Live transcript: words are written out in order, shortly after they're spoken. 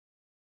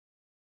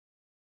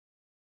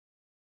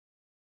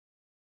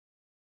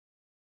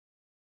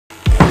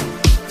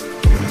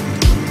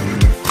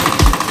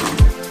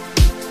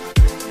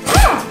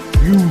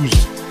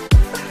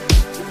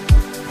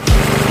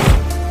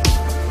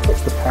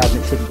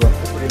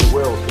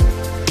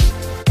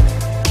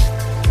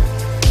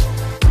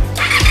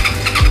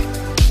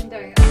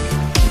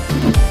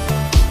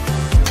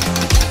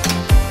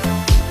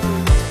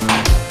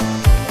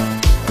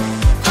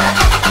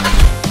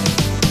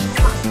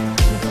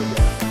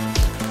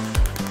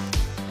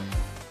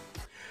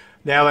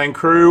Now then,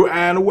 crew,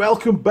 and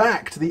welcome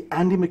back to the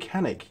Andy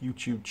Mechanic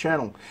YouTube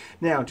channel.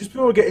 Now, just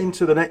before we get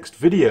into the next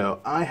video,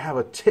 I have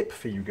a tip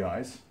for you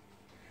guys.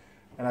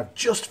 And I've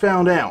just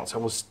found out, I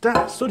was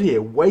stood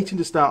here waiting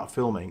to start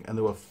filming, and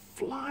there were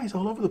flies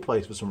all over the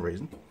place for some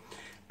reason.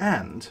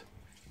 And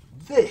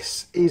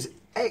this is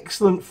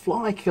excellent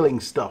fly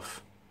killing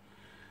stuff.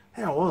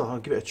 Now, well, I'll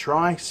give it a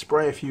try,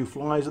 spray a few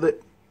flies with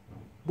it.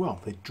 Well,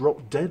 they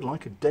drop dead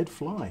like a dead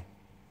fly.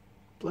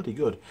 Bloody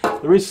good.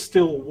 There is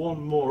still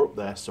one more up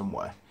there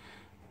somewhere,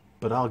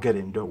 but I'll get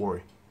him, don't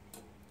worry.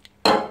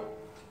 Oh,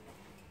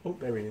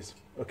 there he is.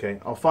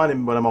 Okay, I'll find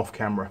him when I'm off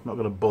camera. I'm not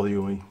going to bother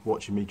you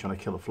watching me trying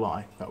to kill a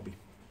fly. That would be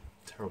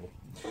terrible.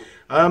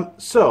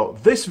 So,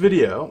 this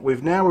video,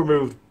 we've now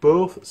removed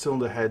both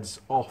cylinder heads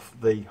off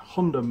the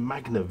Honda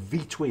Magna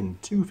V-Twin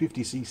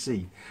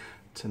 250cc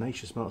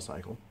tenacious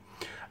motorcycle.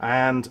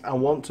 And I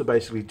want to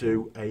basically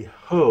do a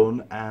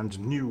hone and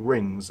new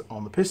rings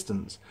on the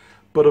pistons.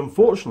 But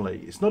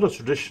unfortunately, it's not a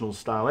traditional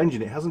style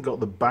engine. It hasn't got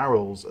the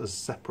barrels as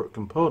separate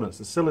components.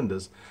 The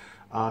cylinders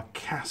are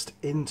cast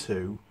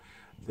into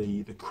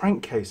the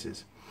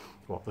crankcases.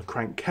 Well, the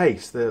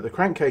crankcase. The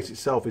crankcase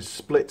itself is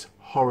split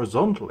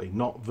horizontally,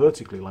 not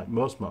vertically like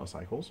most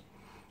motorcycles.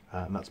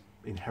 And that's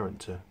inherent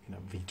to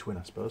V-twin,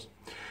 I suppose.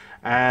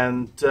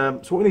 And so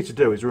what we need to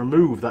do is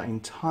remove that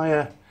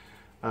entire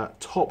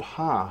top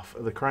half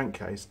of the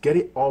crankcase, get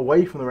it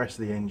away from the rest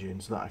of the engine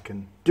so that I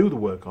can do the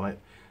work on it,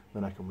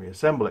 then I can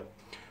reassemble it.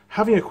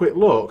 Having a quick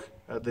look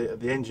at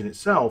the engine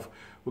itself,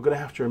 we're going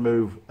to have to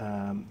remove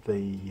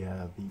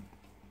the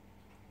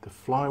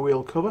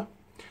flywheel cover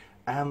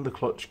and the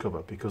clutch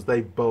cover because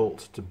they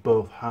bolt to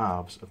both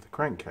halves of the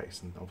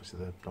crankcase, and obviously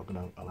they're not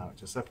going to allow it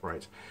to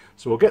separate.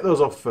 So we'll get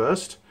those off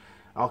first.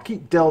 I'll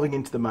keep delving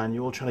into the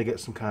manual, trying to get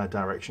some kind of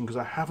direction because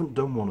I haven't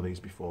done one of these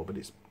before, but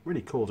it's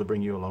really cool to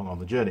bring you along on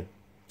the journey.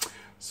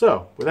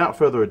 So, without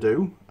further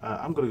ado,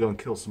 I'm going to go and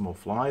kill some more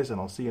flies, and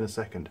I'll see you in a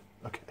second.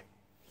 Okay.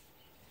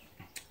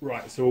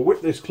 Right, so we'll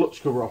whip this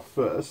clutch cover off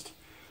first.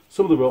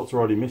 Some of the bolts are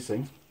already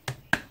missing.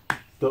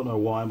 Don't know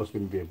why, must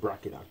be a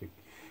bracket that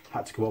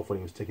had to come off when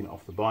he was taking it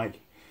off the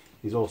bike.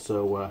 He's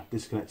also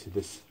disconnected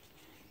this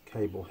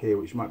cable here,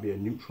 which might be a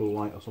neutral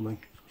light or something,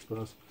 I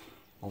suppose,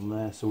 on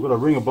there. So we've got a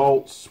ring of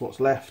bolts,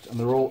 what's left, and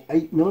they're all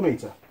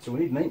 8mm. So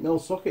we need an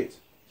 8mm socket.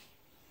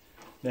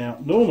 Now,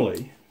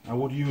 normally, I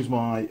would use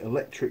my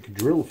electric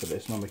drill for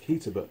this, my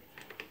Makita, but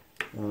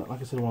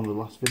like I said in one of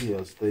the last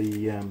videos,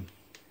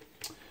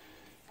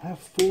 I have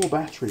 4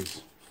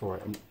 batteries for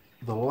it, and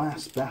the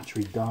last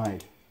battery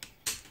died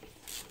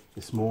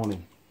this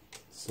morning,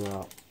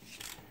 so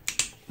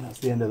that's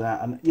the end of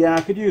that. And yeah,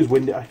 I could use a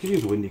windy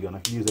gun, I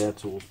could use air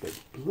tools, but it's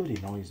bloody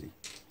noisy.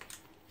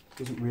 It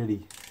doesn't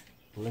really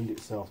lend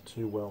itself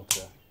too well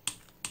to.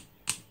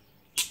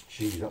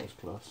 Geez, that was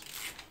close.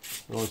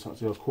 I always have to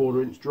do a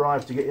 1/4 inch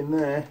drive to get in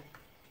there.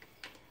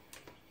 I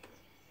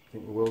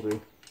think we will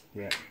do.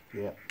 Yeah,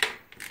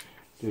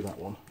 do that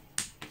one.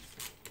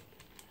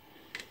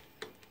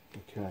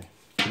 Okay.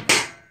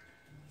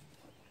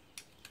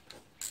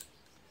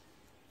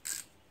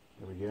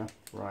 There we go.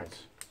 Right,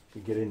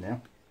 we get in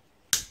now.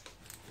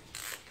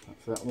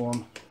 That's that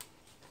one.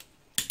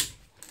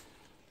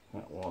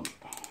 That one.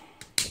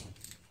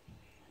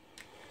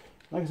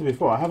 Like I said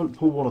before, I haven't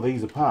pulled one of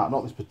these apart,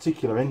 not this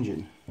particular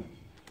engine.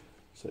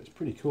 So it's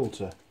pretty cool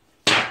to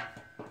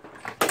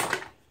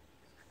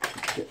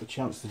get the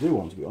chance to do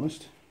one, to be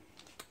honest.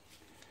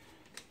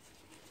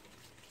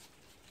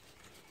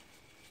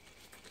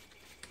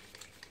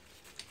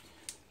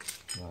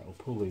 Right, we'll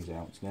pull these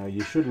out. Now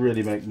you should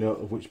really make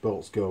note of which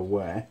bolts go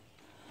where.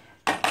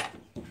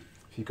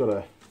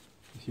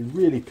 If you're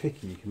really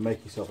picky, you can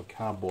make yourself a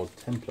cardboard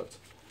template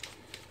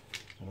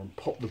and then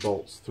pop the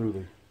bolts through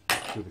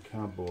the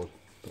cardboard.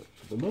 But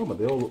at the moment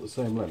they all look the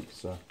same length,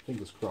 so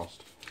fingers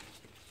crossed.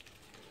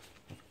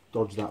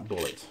 Dodge that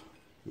bullet.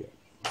 Yeah.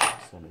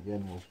 So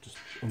again, we'll just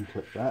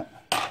unclip that.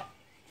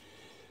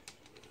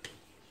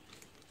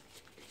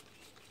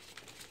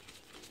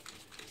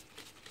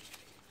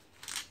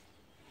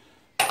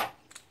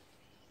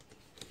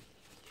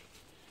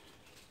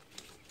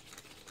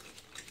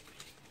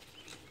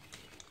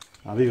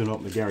 I've even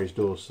opened the garage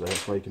doors so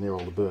that's why you can hear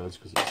all the birds,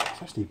 because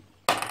it's actually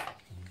a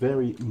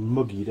very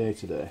muggy day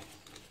today.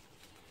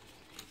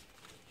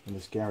 And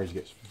this garage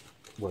gets,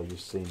 well, you've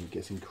seen, it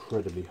gets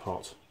incredibly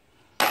hot.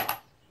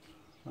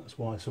 That's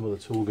why some of the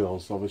tool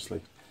girls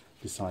obviously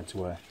decide to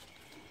wear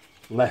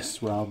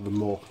less rather than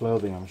more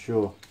clothing, I'm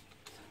sure,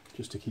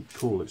 just to keep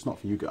cool. It's not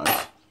for you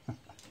guys.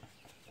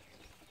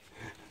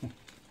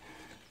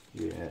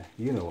 Yeah,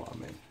 you know what I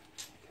mean.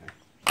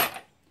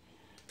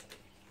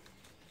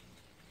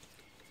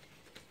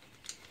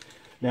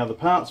 Now the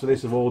parts for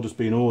this have all just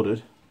been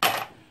ordered.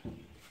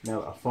 Now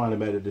that I've finally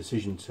made a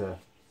decision to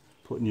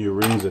put new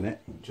rings in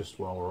it, just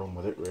while we're on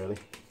with it really.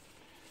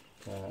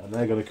 And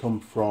they're going to come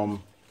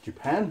from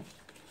Japan.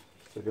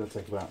 So they're going to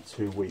take about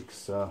 2 weeks.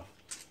 So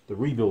the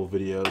rebuild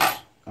videos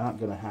aren't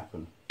going to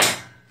happen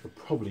for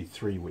probably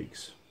 3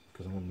 weeks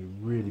because I'm going to be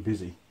really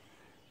busy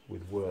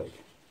with work.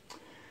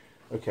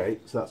 Okay,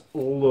 so that's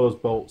all those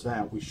bolts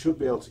out. We should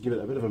be able to give it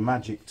a bit of a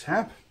magic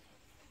tap,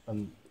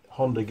 and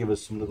Honda give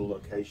us some little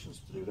locations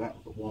to do that.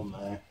 We've got one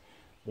there,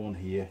 one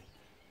here,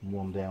 and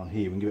one down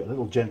here. We can give it a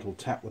little gentle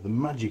tap with the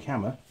magic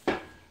hammer,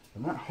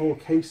 and that whole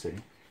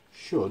casing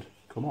should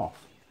come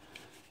off,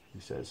 he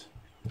says.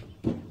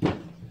 And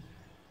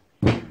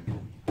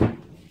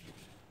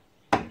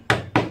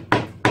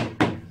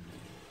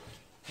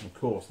of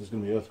course, there's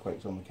going to be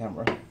earthquakes on the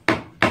camera.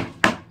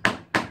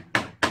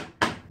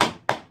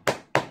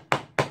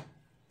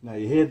 Now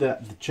you hear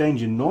that the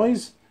change in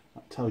noise,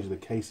 that tells you the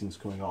casing's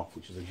coming off,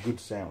 which is a good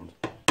sound.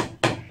 There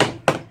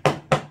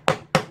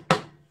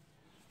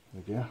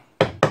we go.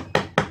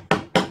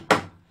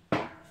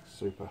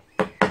 Super.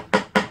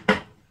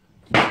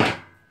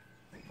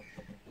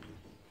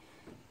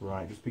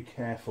 Right, just be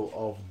careful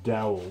of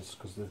dowels,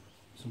 because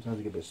sometimes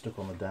you get a bit stuck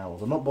on the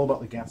dowels. I'm not bothered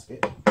about the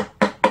gasket.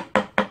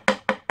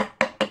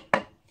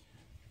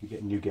 You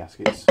get new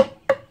gaskets,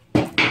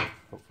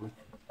 hopefully.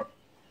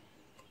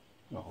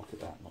 Oh, look at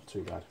that, not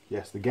too bad.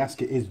 Yes, the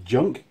gasket is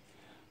junk,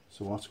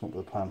 so we'll have to come up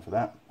with a plan for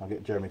that. I'll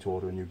get Jeremy to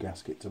order a new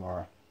gasket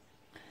tomorrow.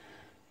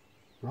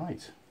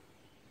 Right,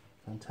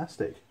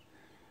 fantastic.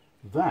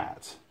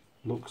 That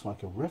looks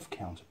like a rev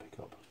counter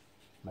pickup,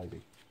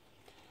 maybe.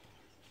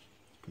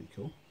 Pretty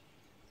cool.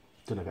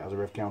 Don't know if it has a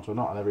rev counter or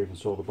not. I never even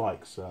saw the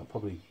bike, so it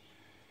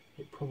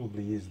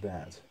probably is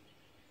that.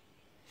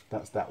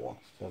 That's that one.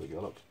 There we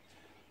go, look.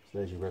 So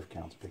there's your rev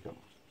counter pickup.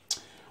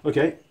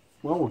 Okay,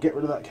 well, we'll get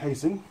rid of that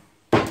casing.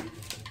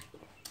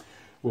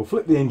 We'll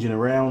flip the engine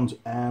around,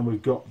 and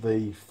we've got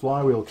the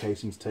flywheel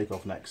casing to take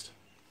off next.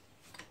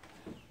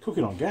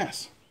 Cooking on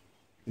gas.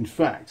 In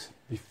fact,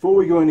 before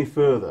we go any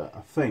further, I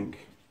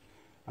think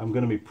I'm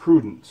going to be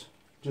prudent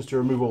just to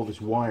remove all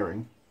this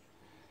wiring.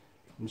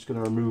 I'm just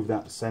going to remove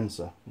that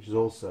sensor, which is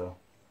also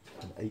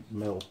an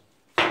 8mm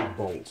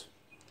bolt.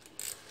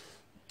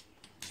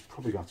 It's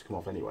probably going to have to come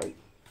off anyway.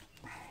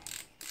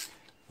 If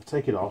I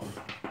take it off,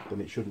 then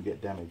it shouldn't get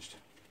damaged.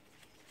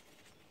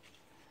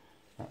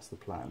 That's the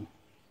plan.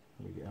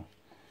 There we go.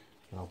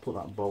 And I'll put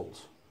that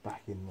bolt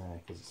back in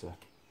there because it's a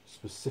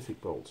specific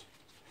bolt.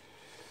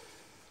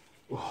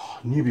 Oh,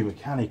 newbie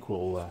mechanic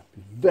will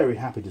be very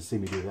happy to see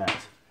me do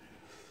that.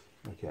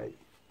 Okay,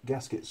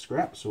 gasket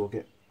scrap, so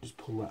we'll just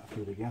pull that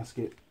through the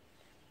gasket.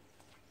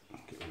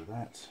 Get rid of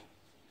that.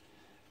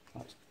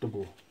 That's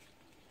double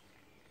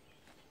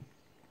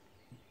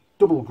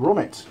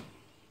grommet.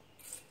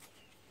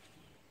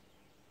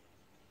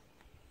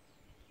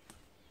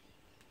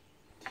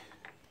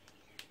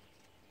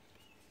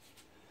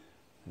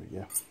 There we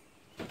go.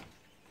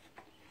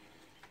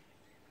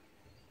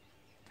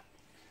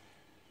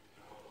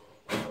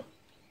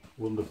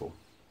 Wonderful.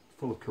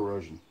 Full of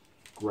corrosion.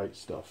 Great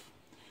stuff.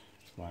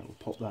 Right, we'll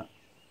pop that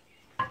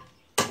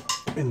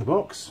in the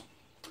box.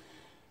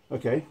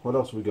 Okay, what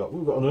else have we got?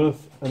 We've got an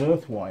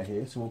earth wire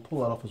here, so we'll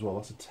pull that off as well.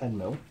 That's a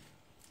 10mm.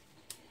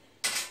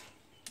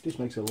 Just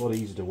makes it a lot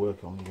easier to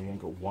work on when you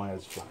ain't got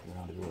wires flapping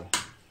around everywhere.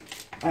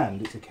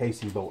 And it's a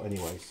casing bolt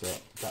anyway, so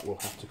that will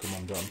have to come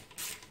undone.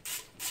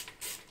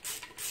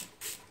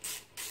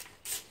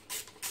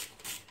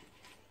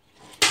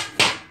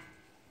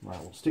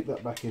 Right, we'll stick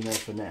that back in there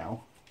for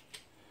now,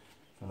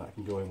 and that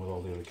can go in with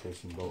all the other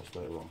casing bolts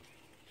later on.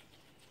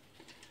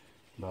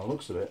 By the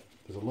looks of it,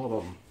 there's a lot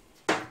of them.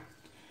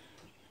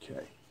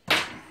 Okay.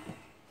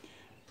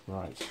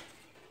 Right.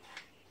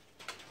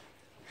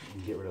 You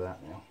can get rid of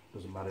that now.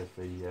 Doesn't matter if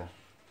the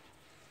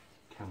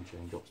cam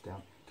chain drops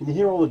down. Can you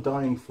hear all the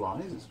dying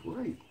flies? It's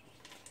great.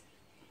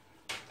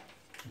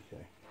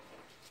 Okay.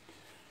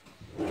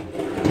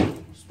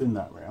 Spin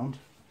that round.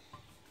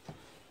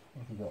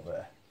 What have we got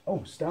there?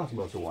 Oh, starting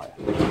motor wire.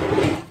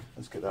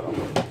 Let's get that off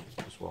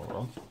just while we're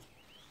on.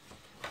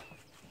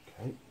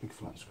 Okay, big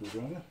flat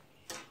screwdriver.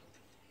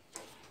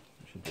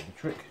 That should do the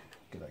trick.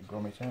 Get that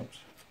grommet out.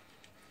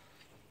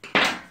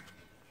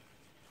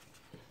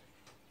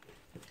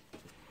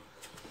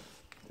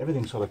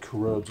 Everything sort of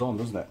corrodes on,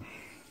 doesn't it?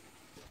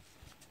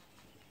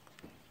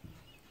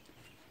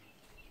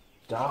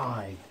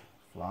 Die,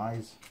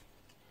 flies.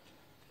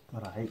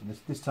 God, I hate them.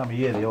 This time of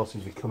year they all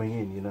seem to be coming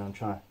in, you know, and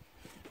trying to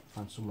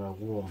find somewhere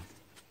warm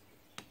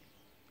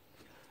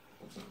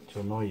to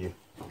annoy you.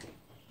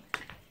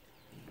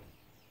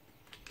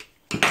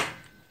 There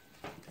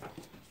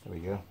we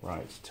go.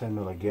 Right, it's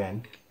 10mm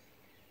again.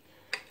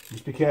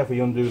 Just be careful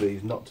you undo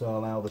these, not to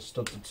allow the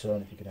stud to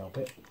turn if you can help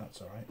it.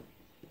 That's alright.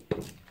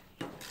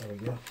 There we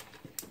go.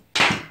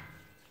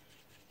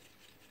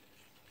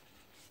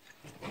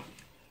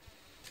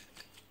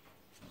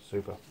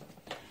 Super.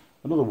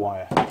 Another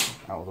wire out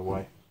of the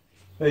way.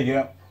 There you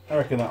go. I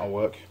reckon that'll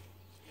work.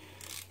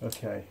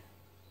 Okay.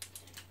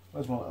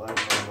 Where's my little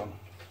 8mm one?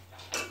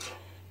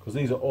 Because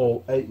these are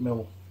all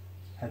 8mm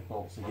head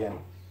bolts again.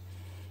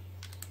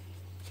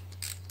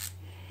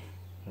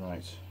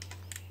 Right.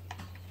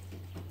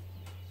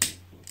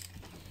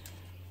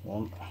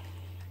 1,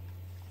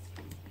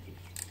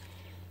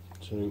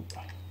 2,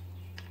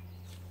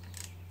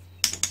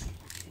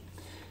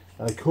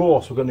 and of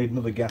course we're going to need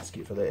another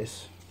gasket for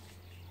this.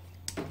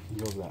 It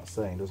goes without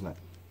saying, doesn't it?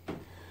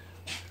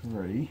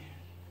 3,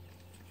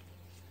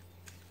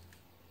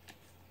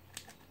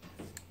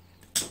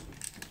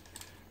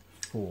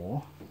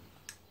 4,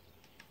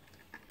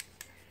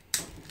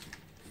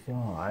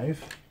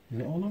 5. Is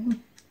it all of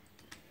them?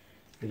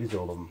 It is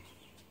all of them.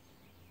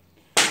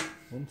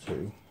 1,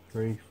 2,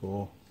 3,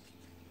 4.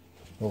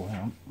 Oh,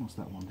 hang on. What's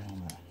that one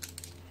down there?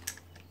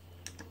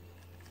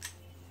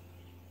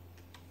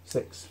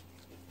 6.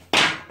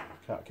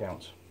 Can't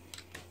count.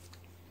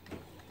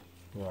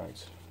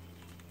 Right.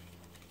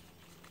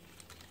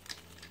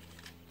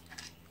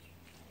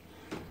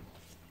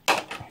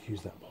 I'll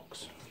use that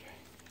box.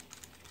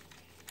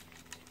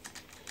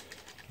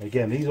 Okay.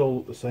 Again, these all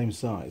look the same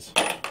size.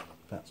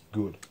 That's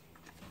good.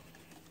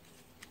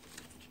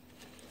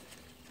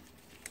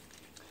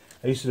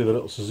 I used to do the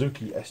little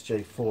Suzuki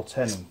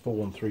SJ410 and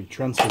 413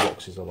 transfer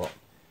boxes a lot,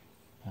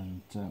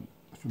 and from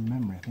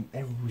memory I think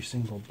every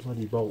single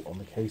bloody bolt on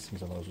the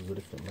casings on those was a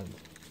different length.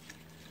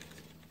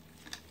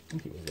 I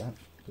think it was that.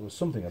 There was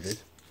something I did.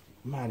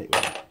 Man, it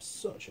was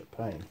such a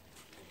pain.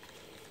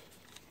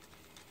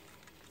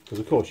 Because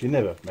of course you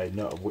never made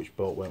note of which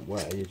bolt went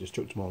where, you just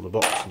chucked them all in the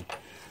box and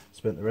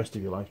spent the rest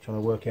of your life trying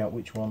to work out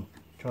which one,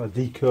 trying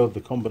to decode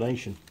the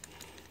combination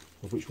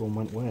of which one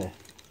went where.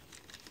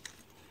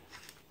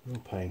 Real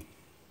pain.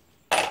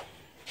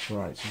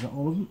 Right, so is that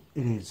all of them?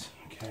 It is.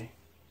 Okay.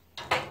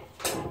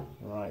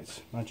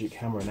 Right, magic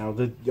hammer. Now,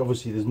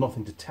 obviously there's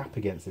nothing to tap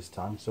against this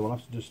time, so we'll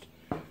have to just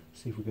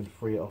see if we can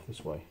free it off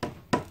this way. There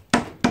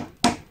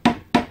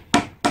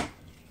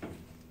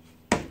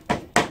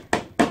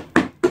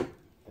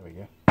we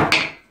go.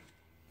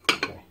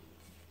 Okay.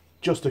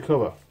 Just a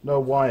cover, no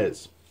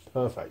wires.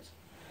 Perfect.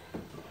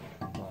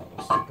 Right,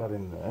 we'll stick that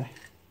in there.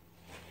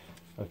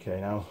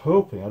 Okay, now I'm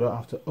hoping I don't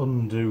have to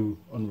undo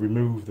and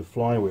remove the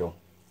flywheel,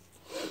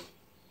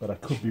 but I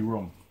could be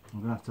wrong. I'm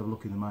going to have to have a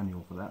look in the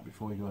manual for that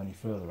before we go any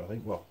further, I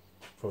think. Well,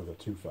 before we go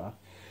too far.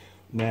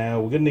 Now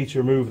we're going to need to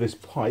remove this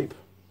pipe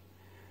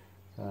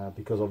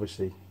because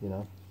obviously, you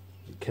know,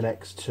 it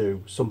connects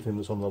to something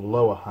that's on the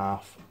lower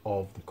half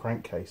of the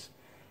crankcase,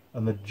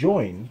 and the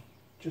join,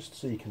 just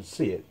so you can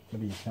see it,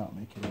 maybe you can't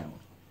make it out,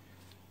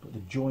 but the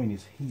join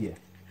is here,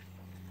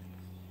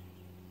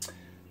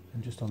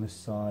 and just on this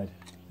side.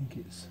 I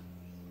think it's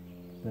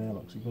there,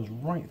 looks, it goes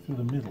right through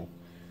the middle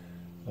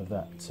of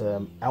that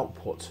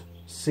output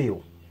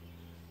seal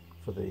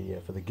for the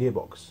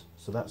gearbox,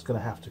 so that's going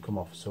to have to come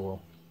off, so we'll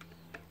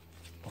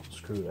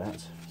unscrew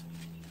that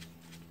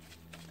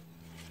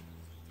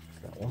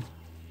one,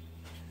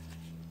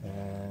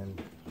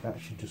 and that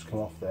should just come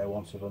off there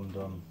once I've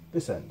undone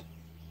this end.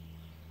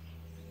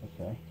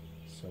 Okay,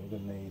 so we're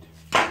going to need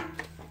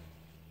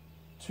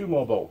 2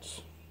 more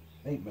bolts,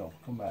 8mm,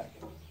 come back,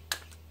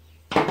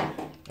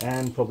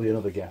 and probably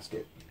another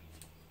gasket.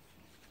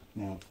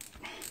 Now,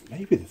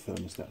 maybe the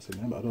thermostat's in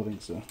there, but I don't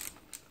think so.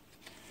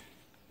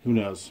 Who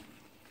knows?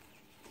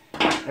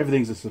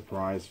 Everything's a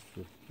surprise for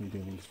me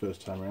doing things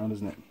first time around,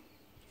 isn't it?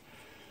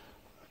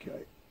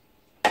 Okay,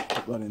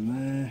 put that in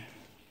there.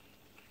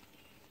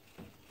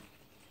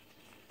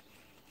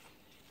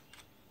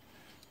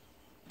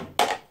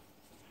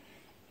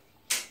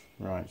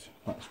 Right,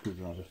 that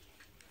screwdriver.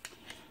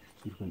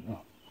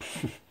 Oh,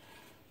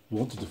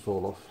 wanted to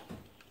fall off.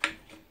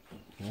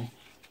 Okay.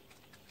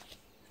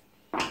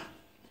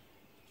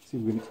 See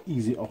if we can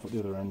ease it off at the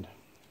other end.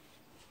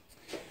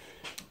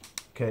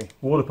 Okay,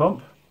 water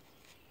pump.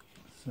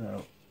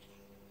 So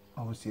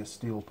obviously a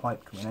steel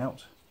pipe coming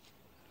out.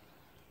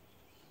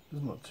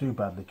 Doesn't look too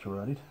badly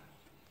corroded.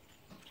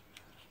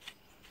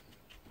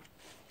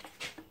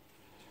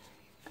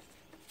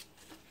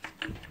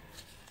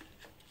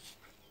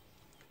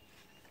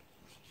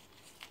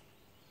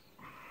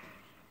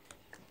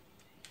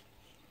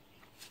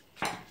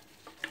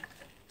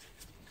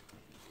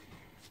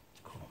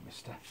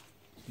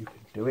 You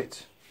can do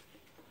it.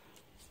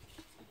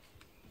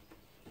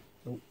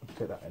 Oh, I'll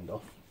take that end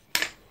off.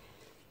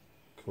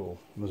 Cool.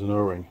 And there's an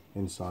O-ring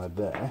inside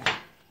there.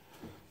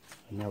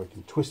 And now we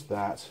can twist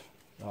that.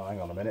 Oh, hang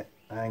on a minute.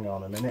 Hang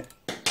on a minute.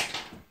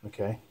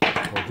 Okay,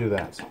 we'll do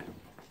that.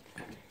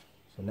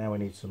 So now we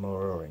need some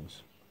more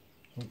O-rings.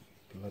 Oh,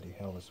 bloody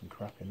hell, there's some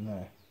crap in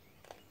there.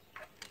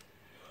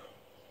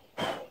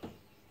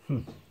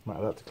 Might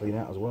have that to clean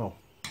out as well.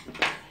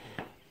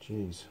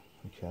 Jeez.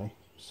 Okay.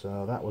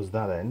 So that was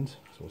that end,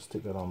 so we'll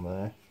stick that on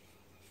there.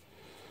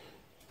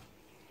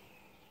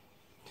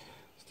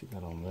 Stick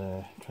that on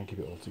there, try and keep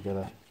it all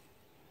together.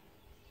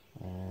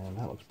 And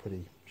that looks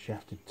pretty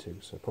shafted too,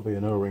 so probably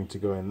an O-ring to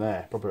go in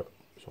there. Probably,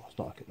 so it's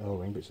not like an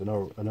O-ring, but it's an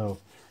O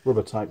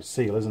rubber type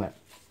seal, isn't it?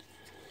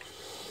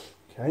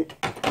 Okay,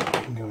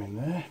 can go in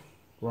there.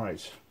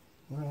 Right,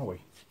 where are we?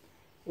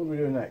 What do we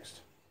do next?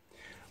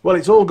 Well,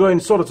 it's all going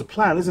sort of to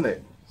plan, isn't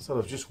it? Sort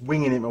of just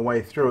winging it my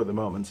way through at the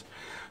moment.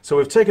 So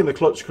we've taken the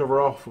clutch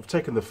cover off, we've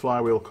taken the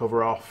flywheel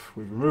cover off,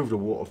 we've removed a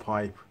water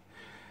pipe,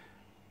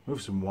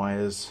 moved some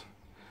wires,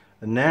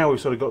 and now we've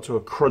sort of got to a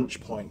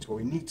crunch point where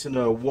we need to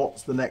know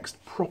what's the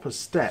next proper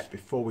step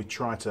before we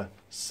try to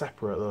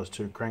separate those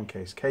two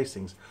crankcase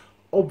casings.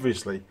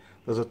 Obviously,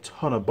 there's a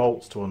ton of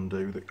bolts to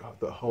undo that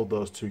hold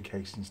those two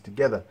casings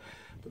together.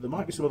 But there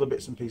might be some other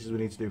bits and pieces we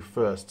need to do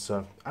first,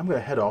 so I'm going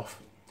to head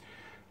off.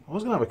 I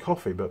was going to have a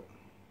coffee, but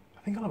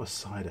I think I'll have a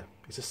cider.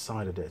 It's a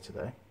cider day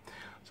today.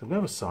 So I'm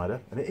going to have a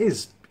cider, and it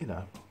is, you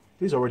know,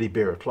 it is already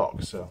beer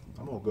o'clock, so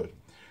I'm all good.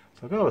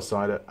 So I'll go have a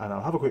cider, and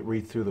I'll have a quick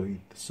read through the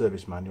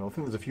service manual. I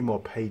think there's a few more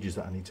pages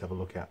that I need to have a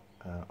look at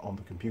on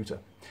the computer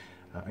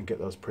and get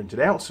those printed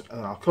out.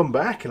 And I'll come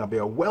back, and I'll be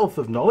a wealth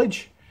of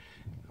knowledge,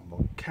 and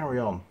we'll carry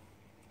on.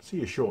 See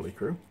you shortly,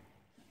 crew.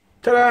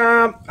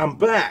 Ta-da! I'm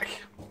back.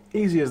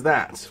 Easy as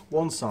that.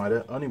 One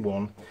cider, only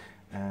one,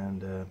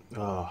 and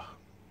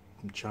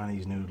some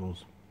Chinese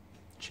noodles,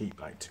 cheap,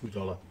 like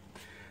 $2.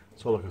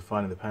 That's all I could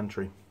find in the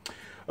pantry.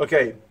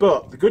 Okay,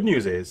 but the good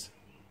news is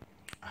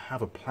I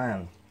have a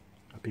plan.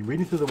 I've been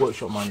reading through the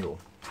workshop manual,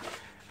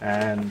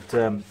 and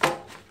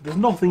there's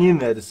nothing in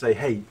there to say,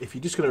 hey, if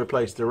you're just going to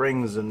replace the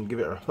rings and give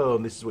it a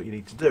home, this is what you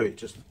need to do. It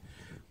just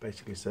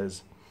basically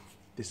says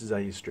this is how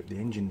you strip the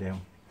engine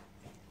down.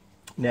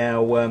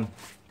 Now,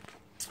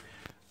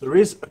 there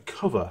is a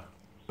cover,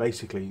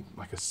 basically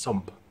like a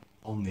sump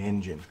on the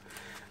engine,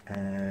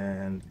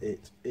 and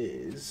it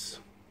is,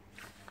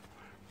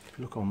 if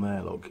you look on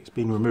there, look, it's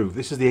been removed.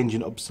 This is the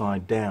engine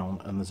upside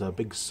down, and there's a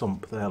big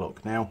sump there,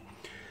 look. Now,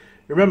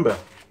 remember,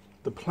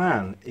 the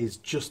plan is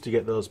just to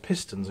get those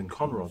pistons and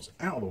conrods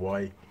out of the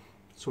way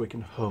so we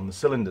can home the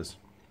cylinders.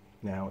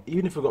 Now,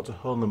 even if we've got to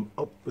home them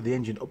up with the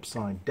engine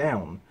upside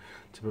down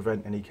to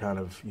prevent any kind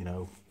of, you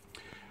know,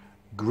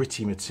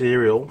 gritty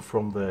material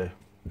from the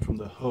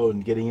hone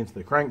getting into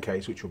the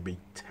crankcase, which would be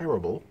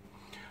terrible,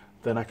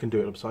 then I can do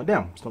it upside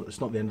down. It's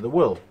not the end of the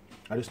world.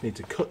 I just need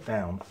to cut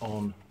down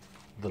on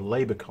the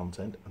labour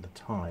content and the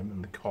time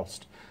and the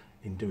cost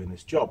in doing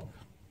this job.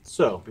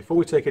 So before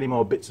we take any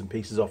more bits and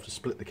pieces off to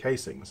split the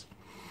casings,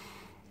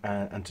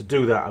 and to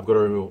do that I've got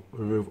to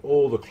remove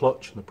all the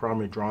clutch and the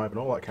primary drive and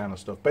all that kind of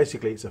stuff.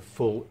 Basically it's a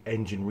full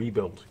engine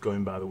rebuild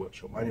going by the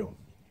workshop manual.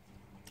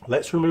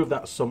 Let's remove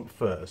that sump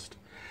first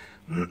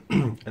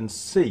and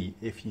see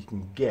if you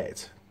can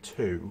get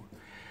to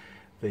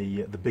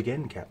the big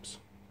end caps.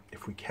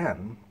 If we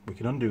can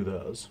undo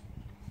those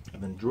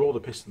and then draw the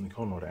piston and the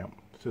conrod out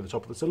through the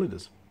top of the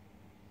cylinders,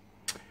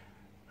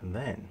 and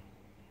then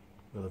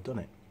we'll have done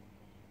it.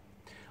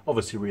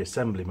 Obviously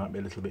reassembly might be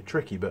a little bit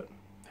tricky, but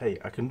hey,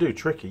 I can do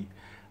tricky.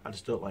 I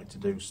just don't like to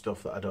do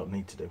stuff that I don't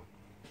need to do.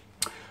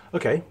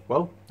 Okay,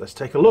 well, let's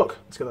take a look.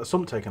 Let's get that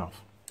sump taken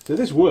off. So if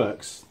this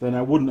works, then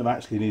I wouldn't have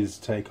actually needed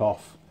to take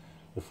off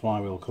the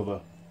flywheel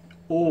cover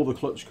or the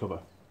clutch cover.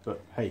 But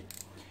hey,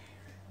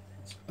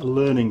 it's a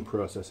learning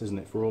process, isn't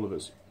it, for all of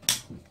us?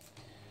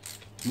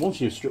 And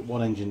once you've stripped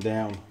one engine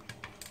down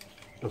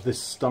of this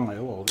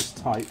style or this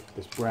type,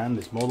 this brand,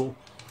 this model,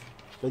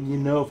 then you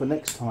know for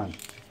next time.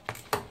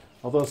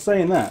 Although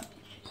saying that,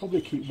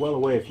 probably keep well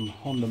away from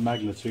Honda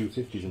Magna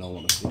 250s in all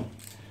honesty.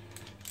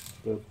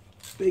 The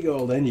big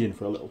old engine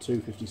for a little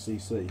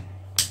 250cc.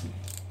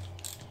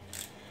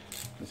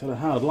 It's had a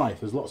hard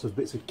life. There's lots of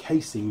bits of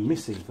casing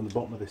missing from the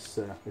bottom of this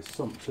this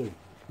sump too.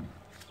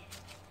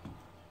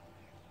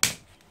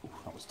 Ooh,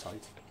 that was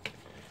tight.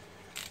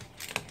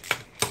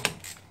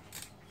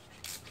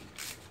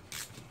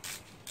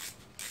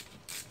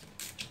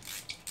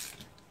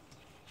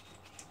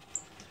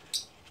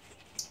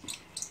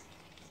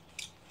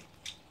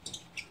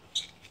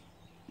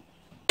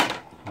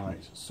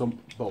 Right, sump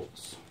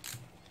bolts.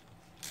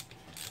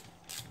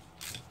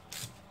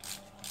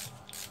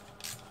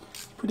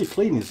 Pretty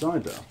clean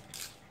inside though.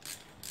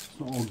 It's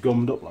not all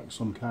gummed up like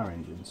some car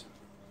engines.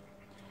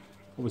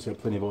 Obviously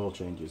had plenty of oil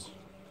changes.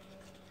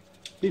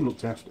 Been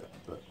looked after,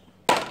 but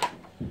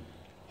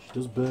she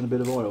does burn a bit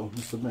of oil, I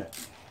must admit.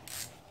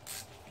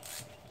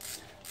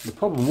 The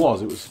problem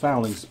was it was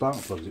fouling spark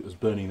plugs. It was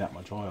burning that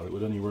much oil. It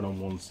would only run on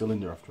one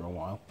cylinder after a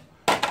while.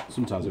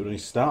 Sometimes it would only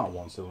start on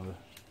one cylinder.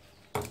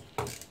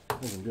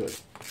 Wasn't good.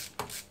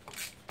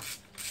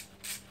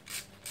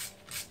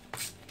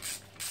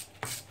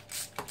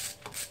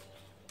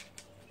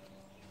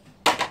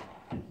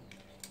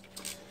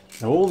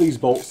 Now all these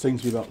bolts seem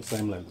to be about the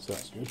same length, so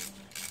that's good.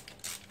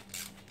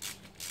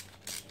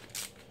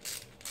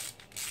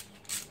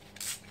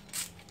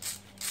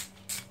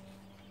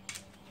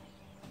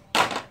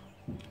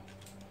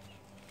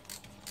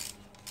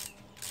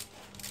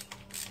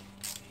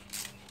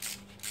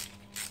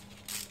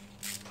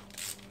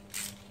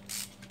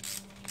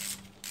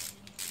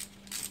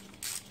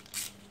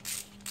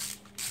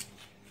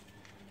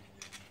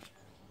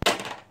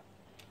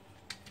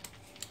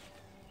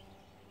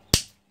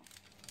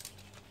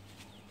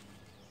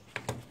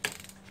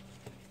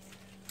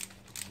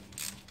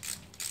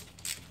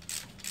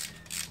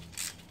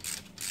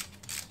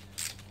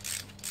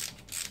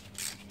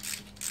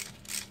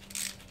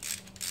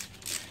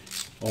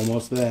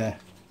 Almost there.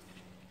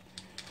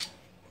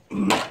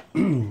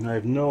 I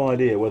have no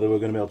idea whether we're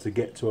going to be able to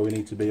get to where we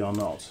need to be or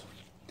not.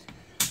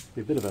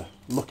 Be a bit of a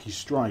lucky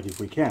strike if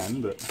we can,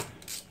 but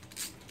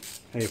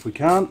hey, if we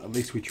can't, at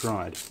least we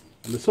tried.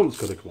 And the sump's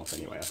got to come off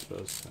anyway, I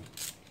suppose. So.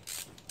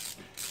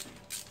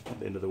 Not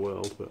the end of the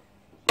world, but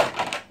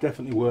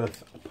definitely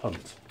worth a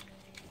punt.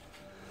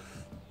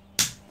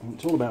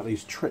 It's all about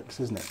these tricks,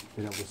 isn't it?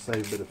 Being able to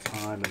save a bit of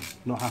time and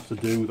not have to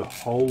do the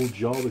whole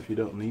job if you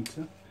don't need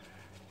to.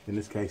 In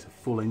this case, a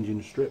full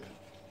engine strip.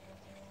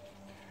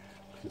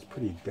 Because it's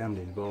pretty damned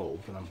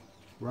involved and I'm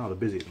rather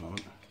busy at the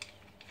moment.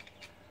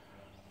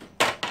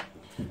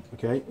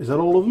 Okay, is that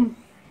all of them?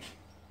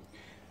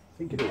 I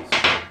think it is.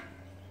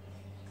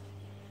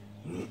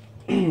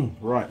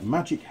 Right,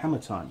 magic hammer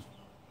time.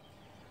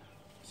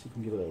 Let's see if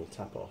we can give it a little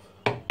tap off.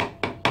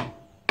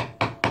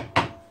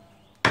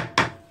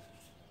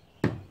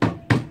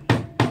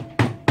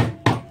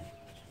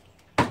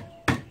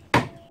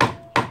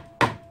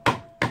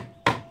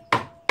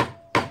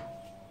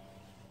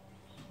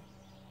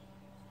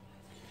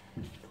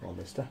 Come on,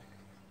 mister.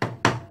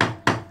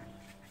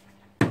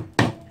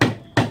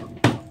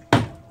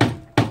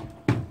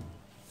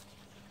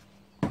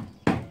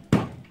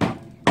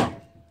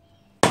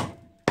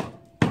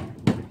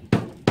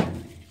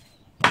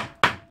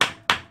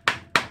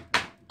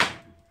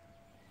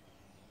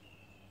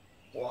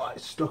 Well,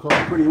 it's stuck on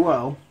pretty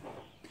well.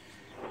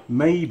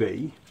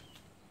 Maybe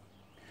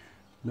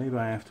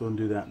I have to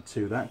undo that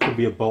too. That could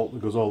be a bolt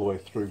that goes all the way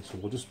through, so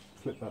we'll just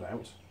flip that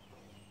out.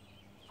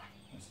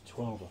 That's a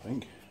 12, I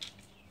think.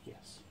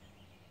 Yes.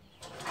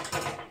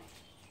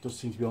 Does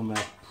seem to be on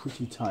there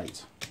pretty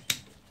tight.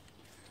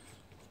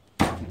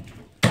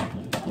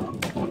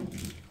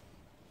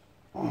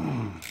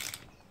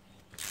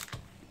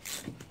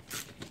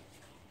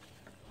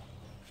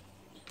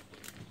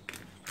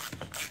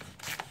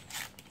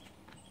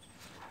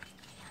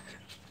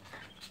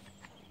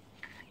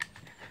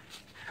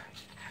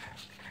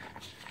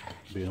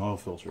 Be an oil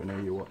filter in there,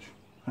 you watch.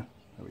 There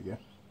we go.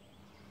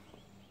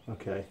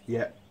 Okay,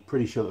 yeah,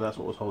 pretty sure that's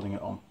what was holding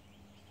it on.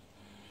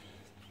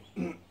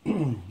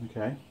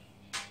 Okay,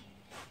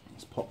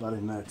 let's pop that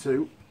in there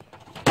too.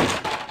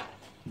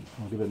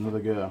 I'll give it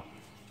another go.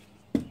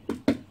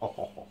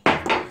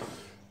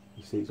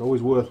 You see, it's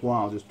always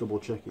worthwhile just double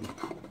checking.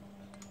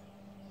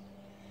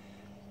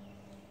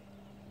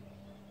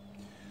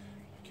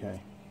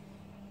 Okay,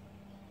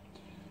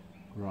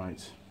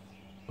 right,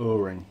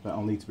 O-ring,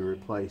 that'll need to be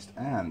replaced.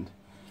 And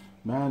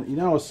man, you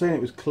know, I was saying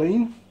it was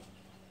clean.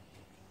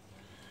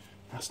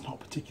 That's not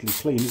particularly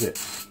clean, is it?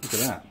 Look at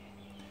that.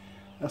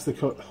 That's the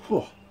colour.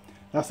 Oh,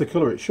 that's the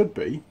colour it should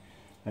be,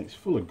 and it's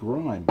full of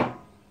grime.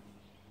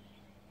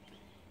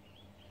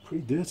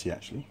 Pretty dirty,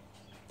 actually.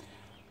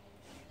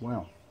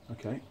 Wow.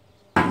 Okay.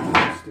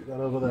 Stick that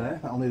over there.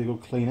 That'll need to go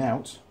clean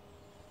out.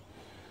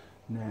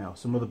 Now,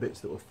 some other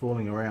bits that were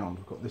falling around.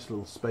 We've got this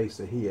little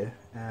spacer here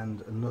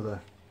and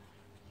another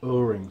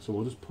O-ring. So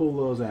we'll just pull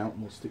those out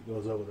and we'll stick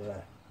those over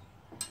there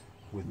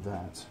with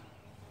that.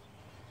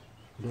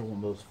 We don't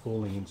want those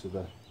falling into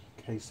the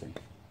casing.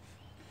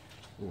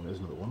 Oh, there's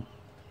another one.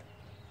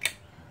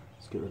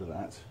 Let's get rid of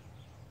that.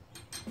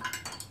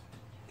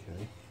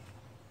 Okay.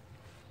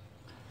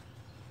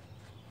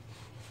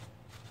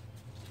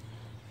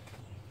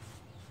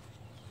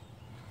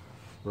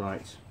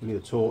 Right, we need a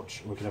torch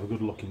and we can have a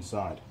good look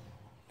inside.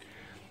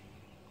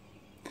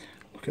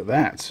 Look at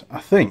that. I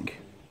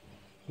think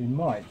we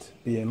might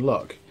be in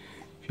luck.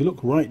 If you look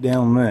right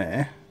down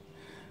there,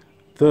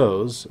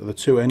 those are the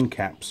two end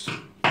caps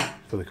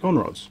for the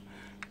conrods.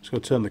 Just go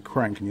turn the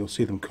crank and you'll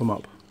see them come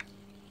up.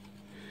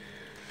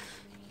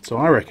 So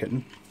I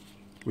reckon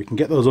we can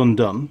get those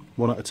undone,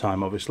 one at a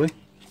time obviously,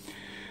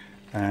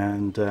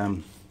 and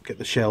get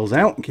the shells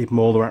out and keep them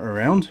all the way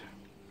around,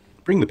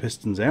 bring the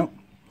pistons out,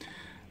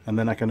 and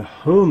then I can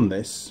hone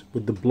this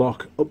with the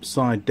block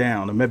upside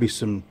down and maybe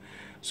some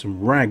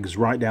rags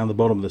right down the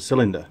bottom of the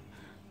cylinder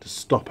to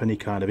stop any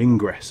kind of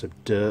ingress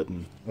of dirt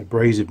and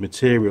abrasive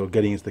material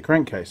getting into the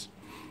crankcase.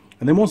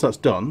 And then once that's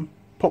done,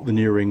 pop the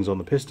new rings on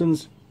the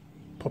pistons,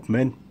 pop them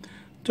in,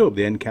 tow up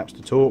the end caps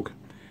to torque,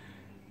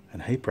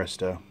 and hey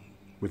presto,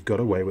 we've got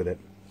away with it.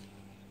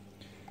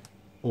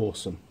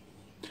 Awesome.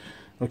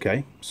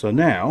 Okay, so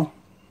now,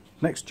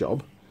 next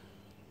job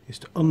is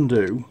to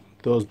undo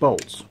those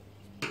bolts.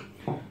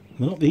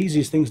 They're not the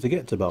easiest things to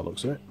get to by the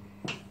looks of it.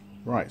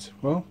 Right,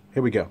 well,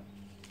 here we go.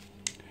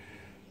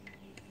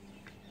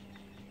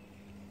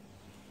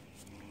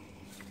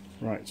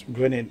 Right, so I'm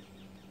going in.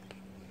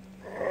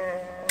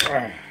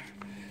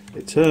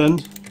 It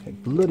turned,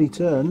 it bloody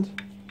turned.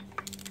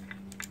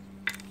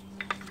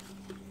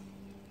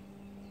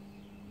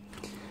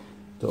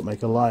 Don't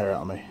make a liar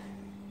out of me.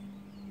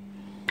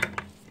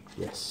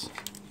 Yes.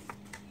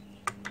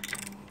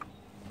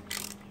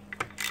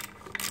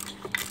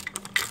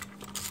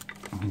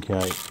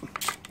 Okay,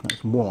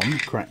 that's one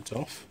cracked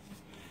off.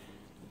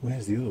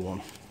 Where's the other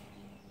one?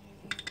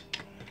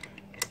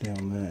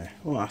 Down there.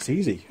 Oh, that's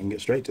easy. I can get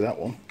straight to that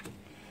one.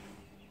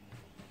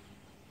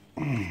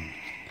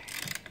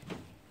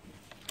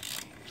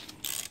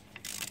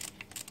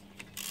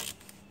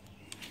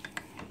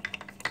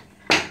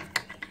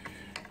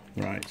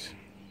 Right.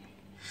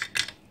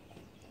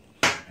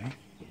 Okay.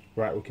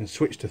 Right, we can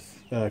switch to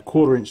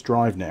 1/4"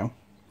 drive now,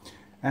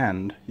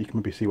 and you can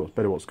maybe see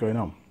what's going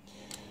on.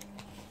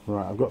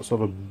 Right, I've got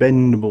sort of a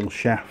bendable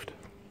shaft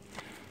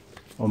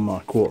on my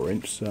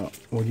 1/4", so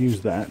we'll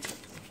use that.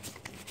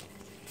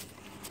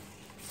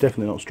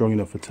 definitely not strong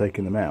enough for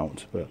taking them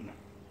out, but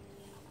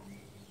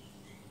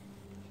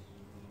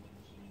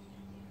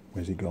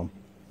where's he gone?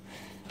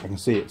 I can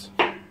see it.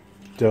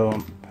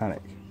 Don't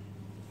panic.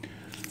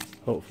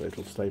 Hopefully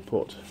it'll stay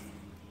put.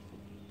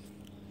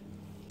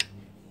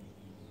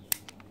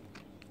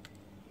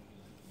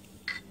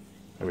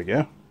 There we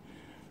go.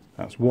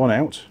 That's one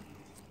out.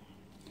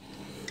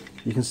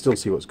 You can still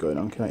see what's going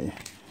on, can't you?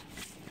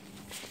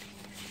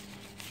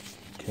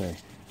 Okay.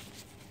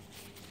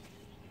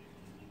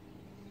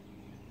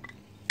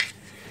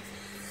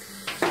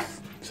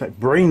 It's like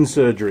brain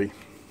surgery.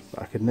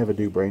 But I could never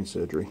do brain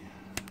surgery.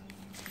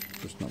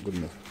 Just not good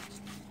enough.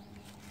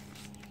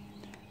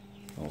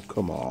 Oh,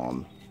 come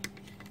on.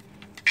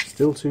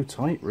 Still too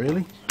tight,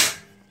 really?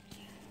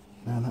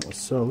 Man, that was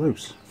so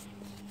loose.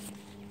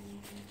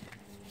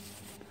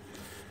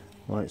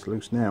 Well, it's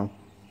loose now.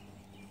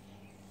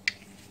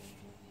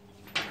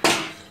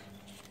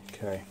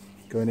 Okay,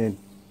 going in.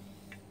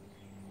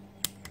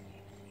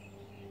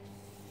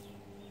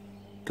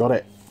 Got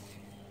it.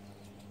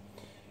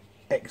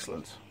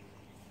 Excellent.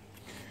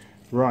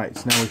 Right,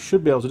 so now we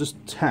should be able to just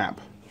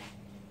tap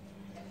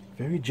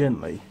very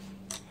gently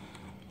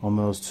on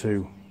those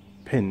two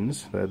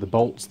pins. They're the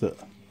bolts that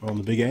are on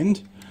the big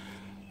end,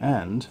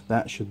 and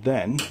that should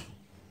then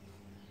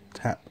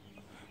tap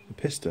the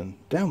piston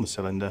down the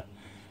cylinder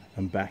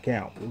and back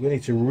out. But we're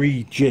going to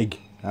need to rejig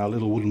our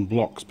little wooden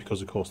blocks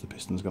because of course the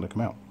piston's going to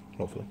come out,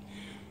 hopefully.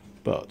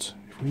 But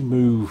if we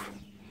move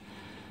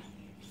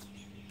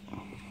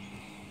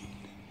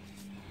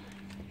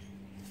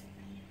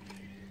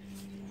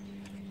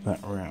that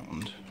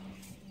around,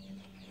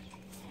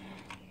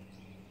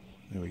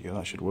 there we go,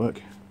 that should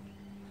work.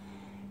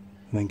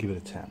 And then give it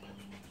a tap.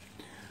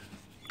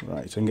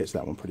 Right, so I can get to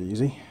that one pretty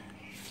easy.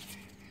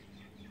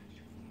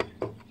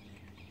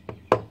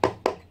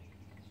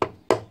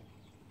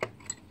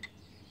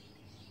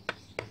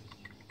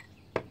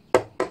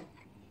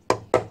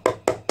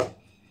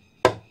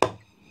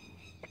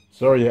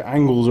 Sorry, your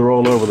angles are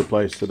all over the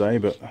place today,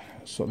 but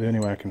that's not the only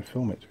way I can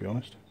film it, to be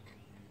honest.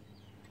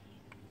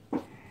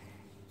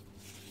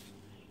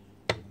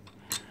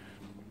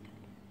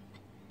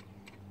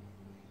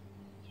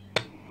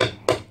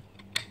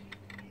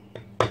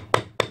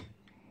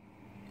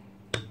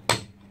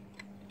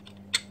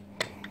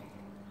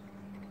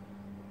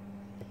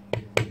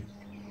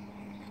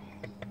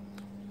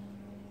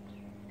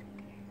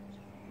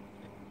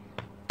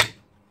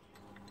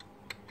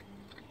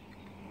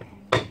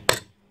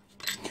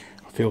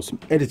 Feel some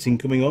editing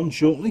coming on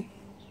shortly.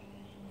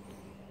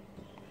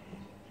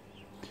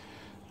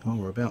 Oh,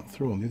 we're about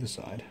through on the other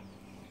side.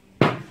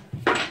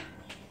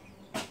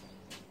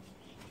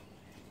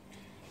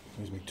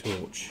 Where's my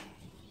torch?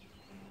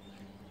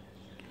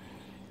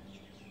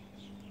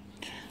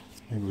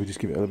 Maybe we just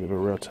give it a little bit of a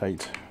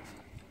rotate.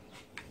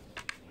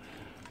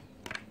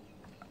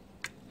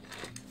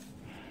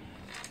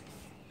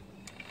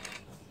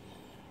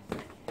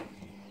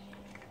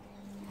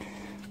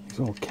 These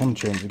little cam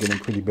chains are getting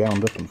pretty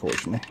bound up,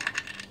 unfortunately.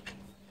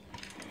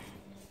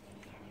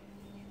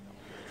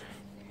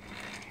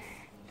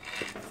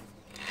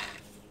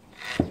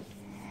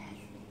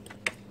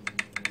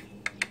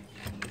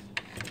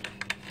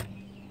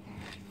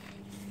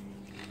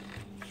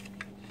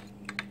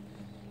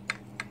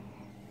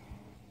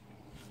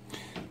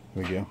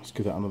 There we go, let's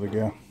give that another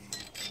go.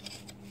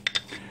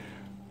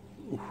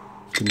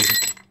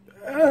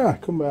 Ah,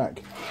 come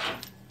back.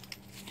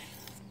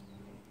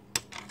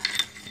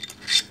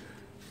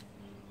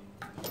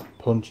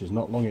 Punch is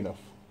not long enough.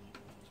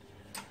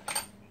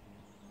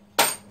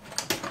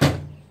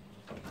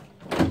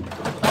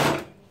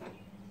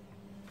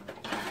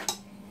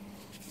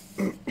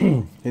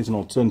 Here's an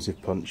alternative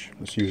punch.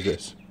 Let's use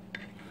this.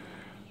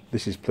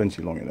 This is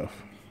plenty long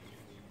enough.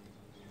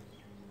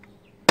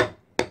 There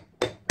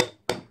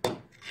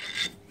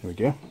we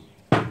go.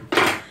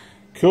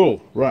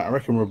 Cool. Right, I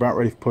reckon we're about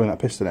ready for pulling that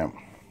piston out.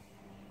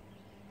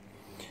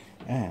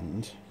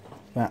 And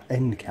that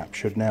end cap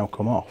should now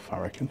come off, I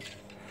reckon.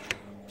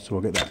 So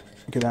we'll get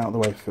that out of the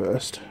way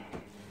first.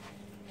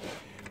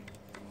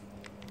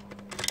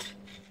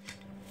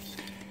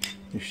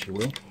 If she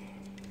will.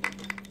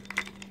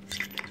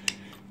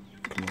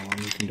 Come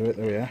on, you can do it.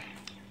 There we are.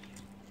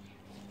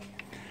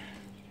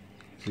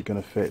 Is it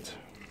going to fit?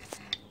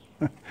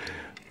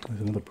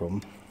 There's another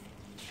problem.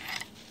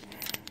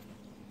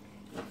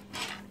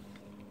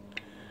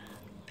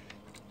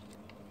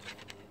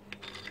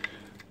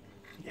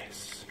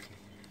 Yes.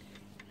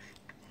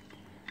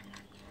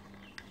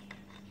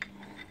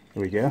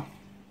 There we go.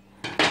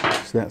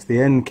 So that's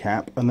the end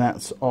cap, and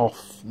that's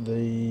off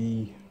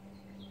the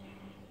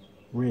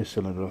rear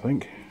cylinder, I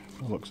think,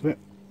 by the looks of it.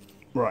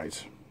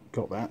 Right,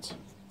 got that.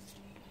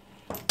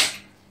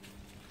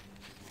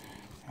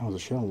 How's the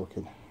shell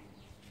looking?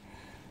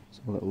 Let's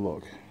have a little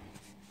look.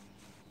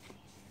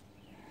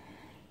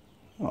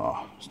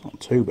 Oh, it's not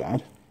too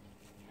bad,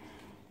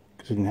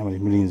 considering how many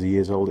millions of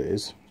years old it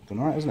is. It's done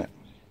alright, isn't it?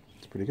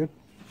 It's pretty good.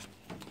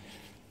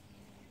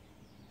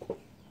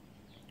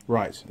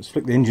 Right, let's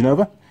flick the engine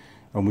over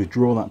and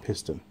withdraw that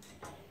piston.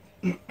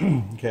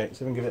 Okay,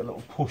 so we can give it a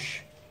little push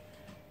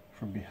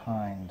from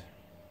behind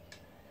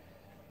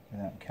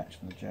without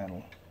catching the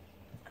journal,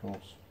 of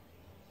course.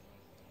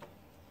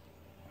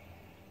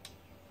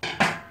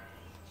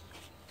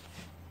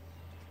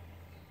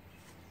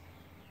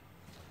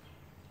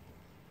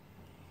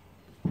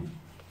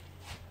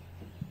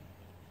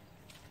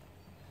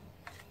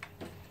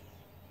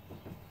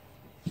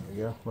 There we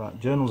go. Right,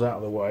 journal's out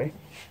of the way.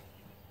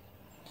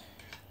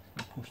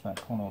 Push that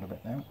con a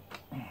bit now.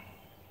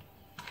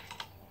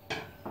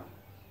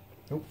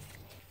 Oh, a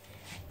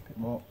bit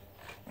more.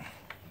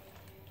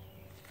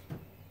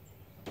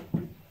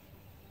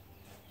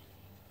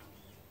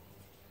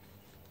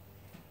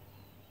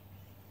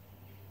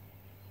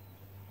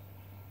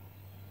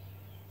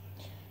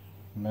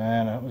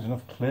 Man, that was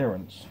enough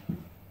clearance.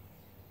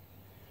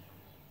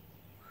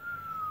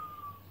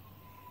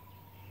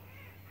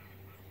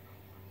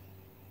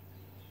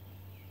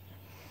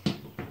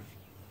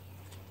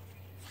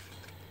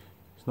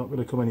 It's not going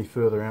to come any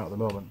further out at the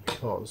moment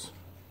because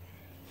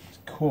it's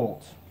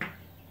caught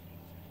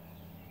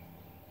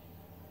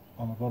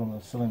on the bottom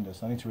of the cylinder,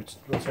 so I need to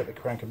rotate the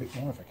crank a bit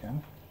more if I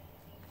can.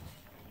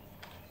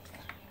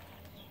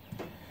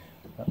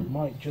 That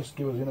might just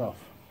give us enough.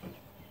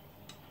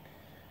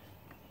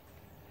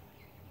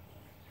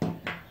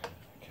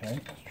 Okay,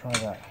 let's try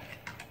that.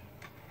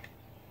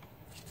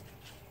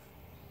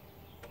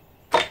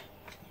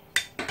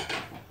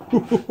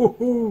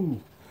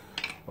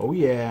 Oh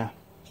yeah.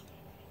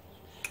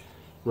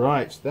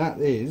 Right, that's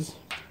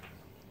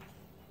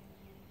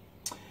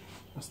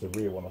the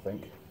rear one, I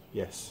think.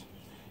 Yes.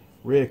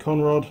 Rear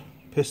conrod,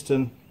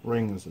 piston,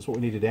 rings. That's what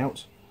we needed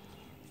out.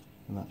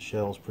 And that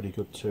shell's pretty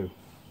good too.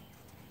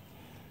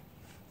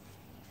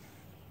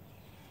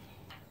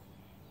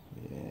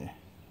 Yeah.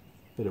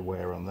 Bit of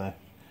wear on there.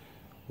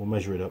 We'll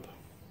measure it up.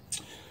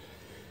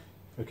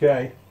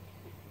 Okay.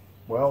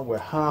 Well, we're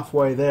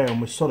halfway there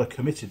and we're sort of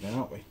committed now,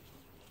 aren't we?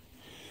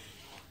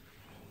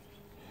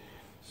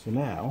 So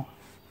now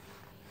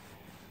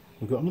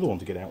we've got another one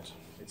to get out.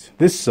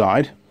 This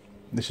side,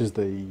 this is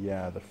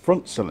the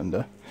front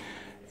cylinder,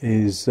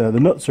 is the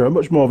nuts are at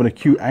much more of an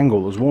acute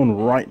angle. There's one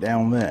right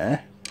down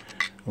there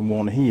and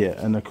one here,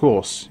 and of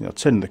course, you know,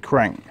 turning the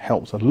crank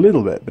helps a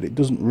little bit, but it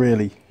doesn't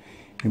really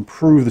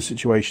improve the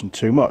situation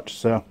too much.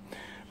 So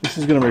this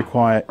is going to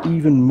require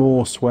even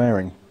more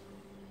swearing.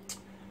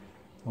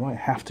 I might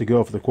have to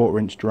go for the 1/4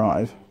 inch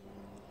drive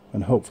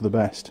and hope for the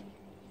best.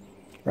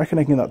 I reckon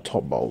I can get that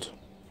top bolt.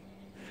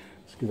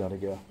 Let's give that a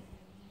go.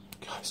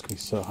 God, it's going to be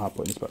so hard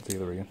putting this back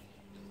together again.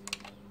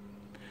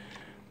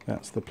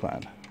 That's the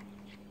plan.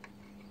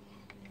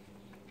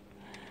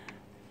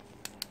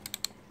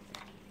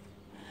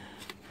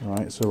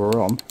 Alright, so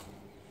we're on.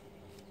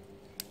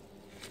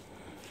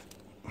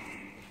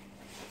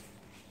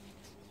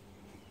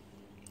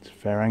 It's a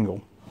fair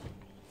angle.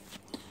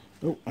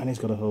 Oh, and he's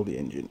got to hold the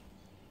engine.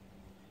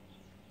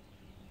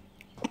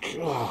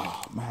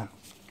 Oh, man.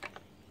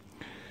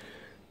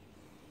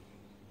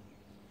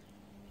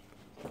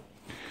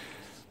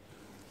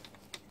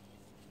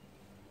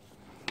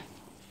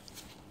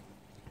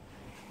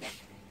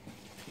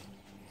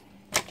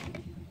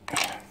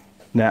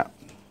 Now,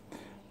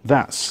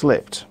 that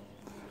slipped,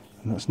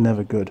 and that's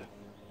never good.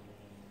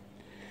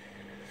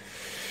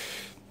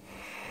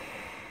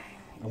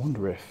 I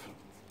wonder if...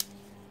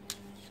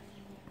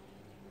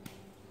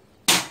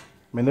 I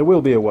mean, there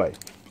will be a way.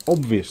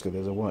 Obviously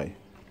there's a way.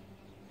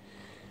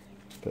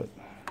 But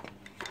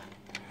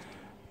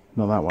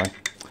not that way.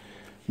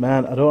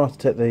 Man, I don't have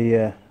to take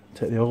the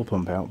oil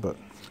pump out, but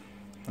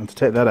and to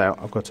take that out,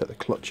 I've got to take the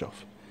clutch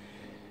off.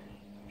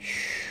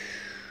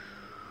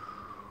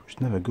 It's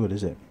never good,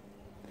 is it?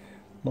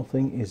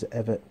 Nothing is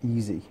ever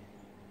easy.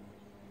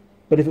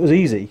 But if it was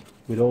easy,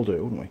 we'd all do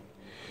it, wouldn't we?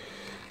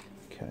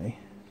 Okay.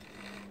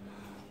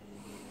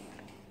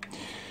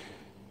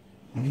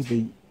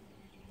 Maybe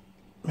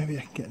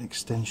I can get an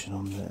extension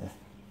on there.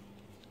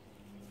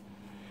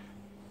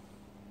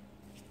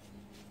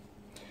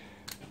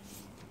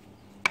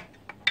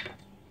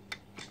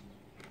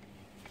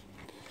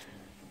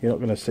 You're not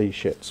going to see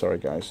shit, sorry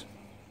guys.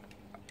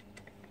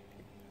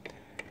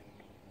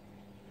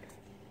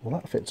 Well,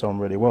 that fits on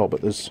really well, but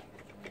there's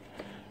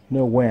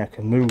no way I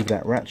can move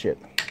that ratchet.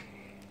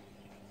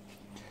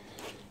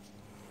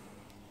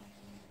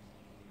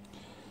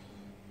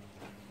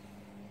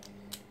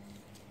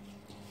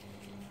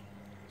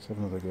 Let's have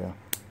another go.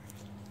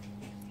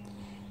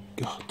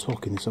 God,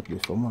 talking this up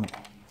would be fun, wouldn't it?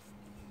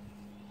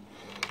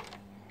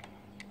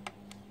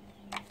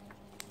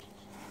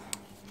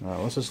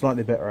 Alright, that's a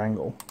slightly better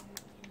angle.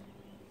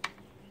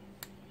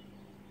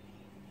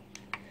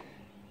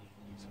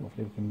 So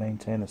hopefully we can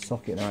maintain the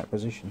socket in the right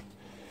position.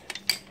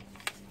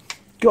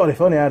 God,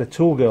 if only I had a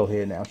tool girl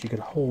here now, she could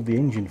hold the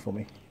engine for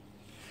me.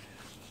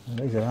 Well,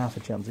 there's a half a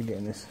chance of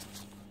getting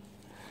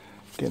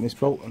this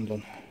bolt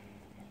undone.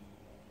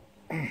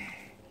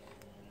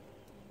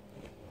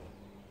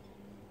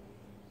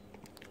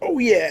 Oh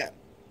yeah!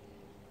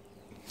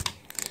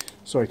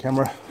 Sorry,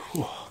 camera.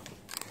 Whew.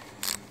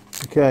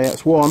 Okay,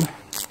 that's one.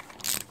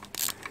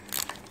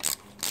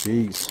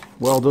 Jeez,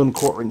 Well done,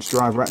 1/4"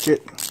 drive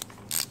ratchet.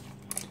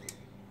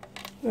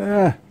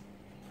 Getting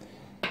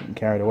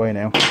carried away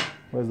now.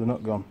 Where's the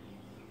nut gone?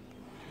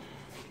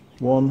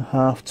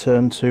 1/2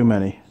 turn too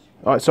many.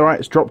 Oh, it's alright,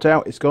 it's dropped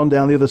out, it's gone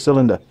down the other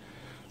cylinder.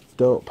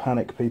 Don't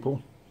panic,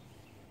 people.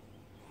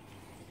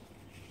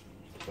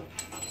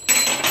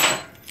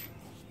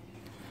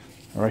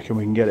 I reckon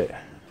we can get it.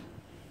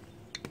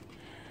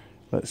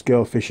 Let's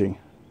go fishing.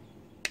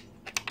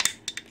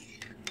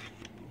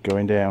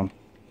 Going down.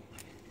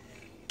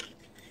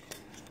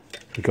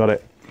 We got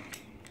it.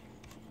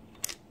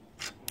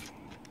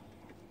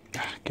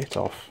 Get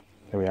off.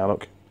 There we are,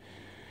 look.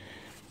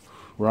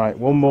 Right,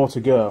 one more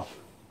to go.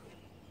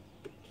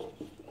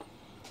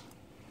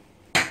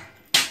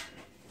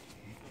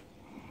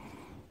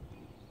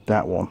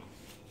 That one.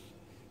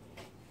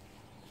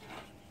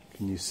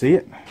 Can you see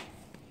it?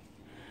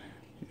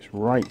 It's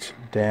right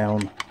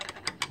down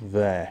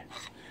there.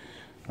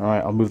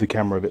 Alright, I'll move the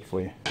camera a bit for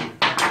you.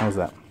 How's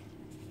that?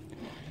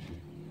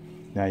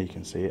 Now you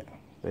can see it.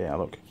 There,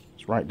 look.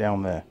 It's right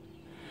down there.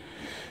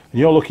 And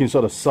you're looking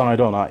sort of side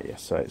on, aren't you?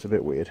 So it's a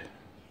bit weird.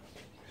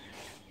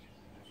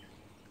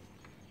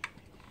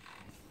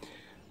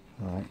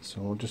 Alright,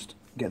 so we'll just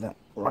get that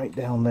right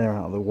down there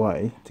out of the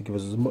way to give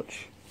us as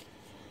much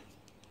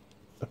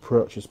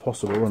approach as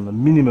possible and the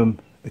minimum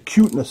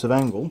acuteness of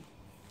angle.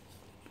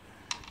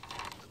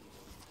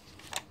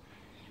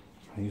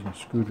 I use my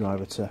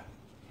screwdriver to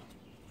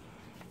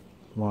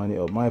line it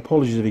up. My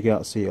apologies if you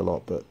can't see a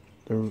lot, but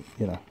there,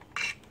 you know,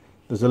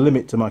 there's a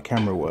limit to my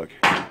camera work.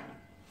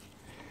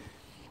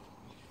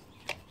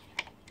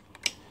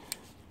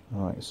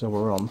 Alright, so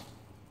we're on.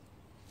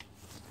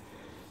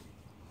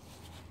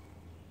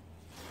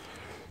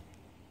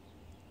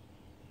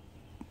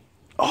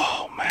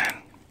 Oh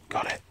man,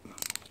 got it.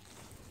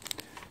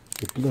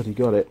 We bloody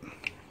got it.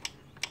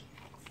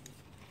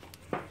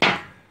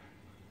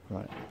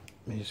 Right,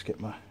 let me just get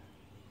my...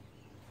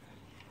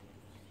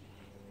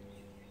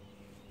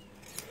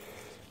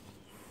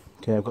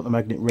 Okay, I've got the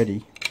magnet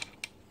ready.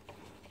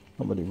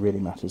 Not that it really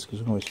matters because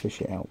we can always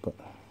fish it out, but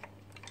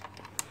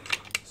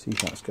see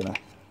if that's gonna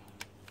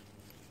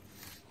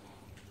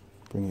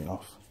bring it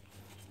off.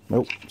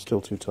 Nope,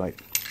 still too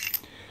tight.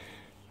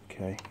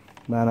 Okay,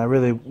 man, I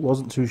really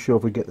wasn't too sure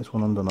if we'd get this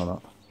one undone or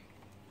not.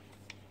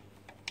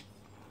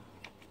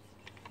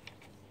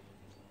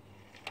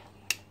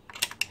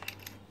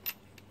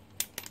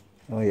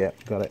 Oh yeah,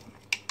 got it.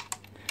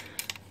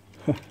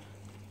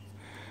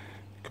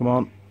 Come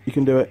on, you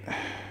can do it.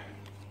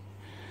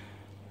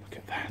 Look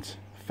at that,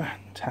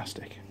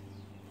 fantastic.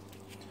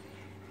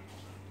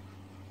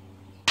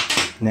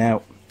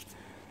 Now,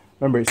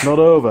 remember, it's not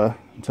over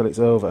until it's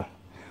over.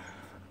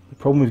 The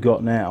problem we've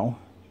got now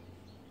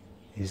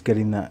is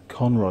getting that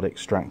con rod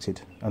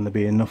extracted and there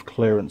be enough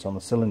clearance on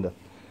the cylinder,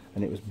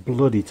 and it was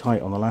bloody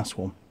tight on the last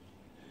one.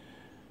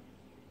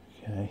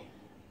 Okay,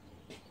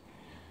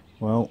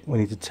 well, we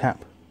need to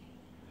tap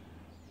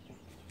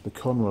the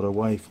con rod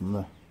away from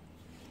the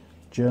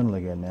journal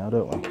again now,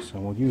 don't we? So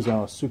we'll use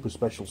our super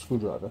special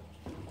screwdriver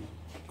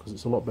because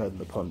it's a lot better than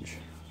the punch.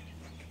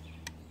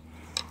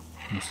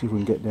 And see if we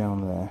can get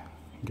down there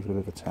and give it a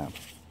bit of a tap.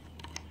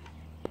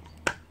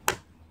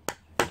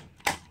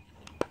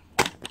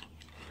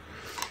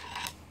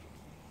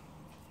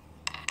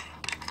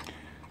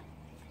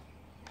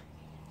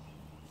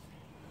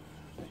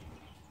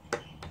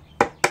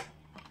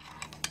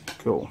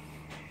 Cool.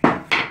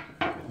 Now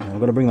I'm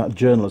going to bring that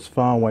journal as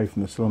far away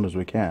from the cylinder as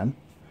we can.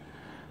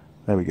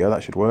 There we go,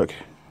 that should work.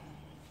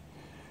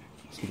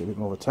 Let's give it a bit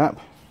more of a tap.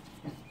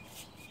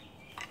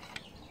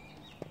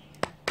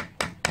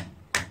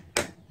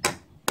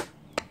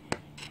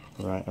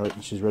 Right, I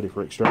reckon she's ready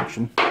for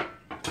extraction.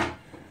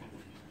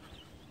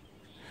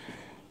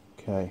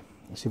 Okay,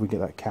 let's see if we can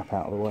get that cap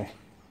out of the way.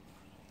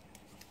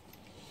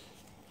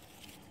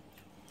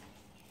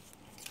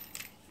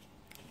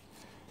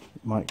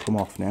 It might come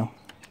off now.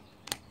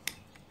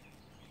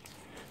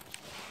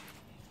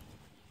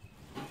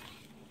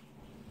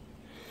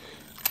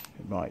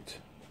 It might.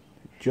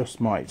 It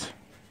just might.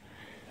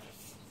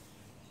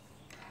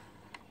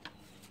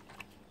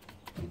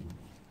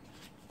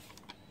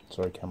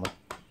 Sorry, camera.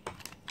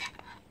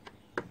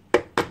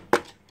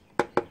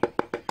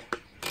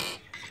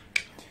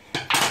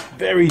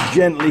 Very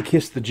gently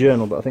kiss the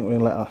journal, but I think we're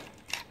going to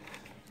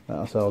let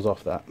ourselves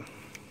off that.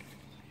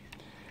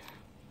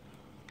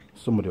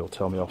 Somebody will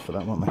tell me off for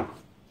that, won't they?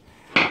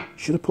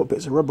 Should have put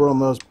bits of rubber on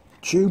those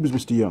tubes,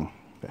 Mr. Young.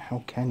 But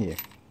how can you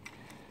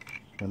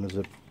when there's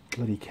a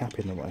bloody cap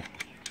in the way?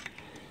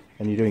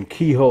 And you're doing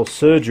keyhole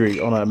surgery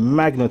on a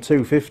Magna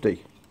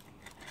 250.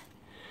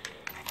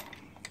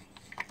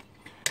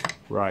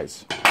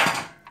 Right.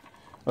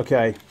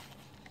 Okay.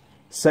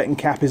 Second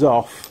cap is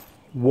off.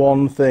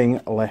 One thing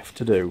left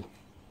to do.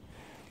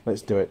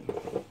 Let's do it.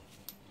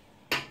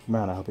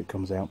 Man, I hope it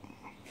comes out.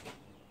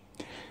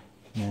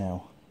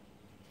 Now,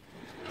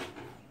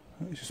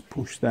 let's just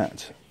push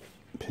that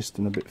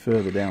piston a bit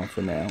further down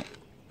for now.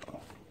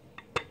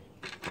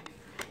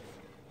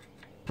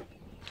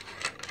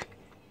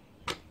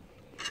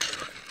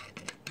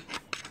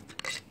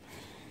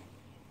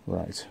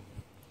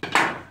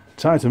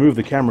 time to move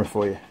the camera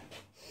for you.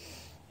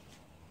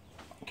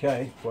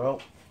 Okay,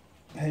 well,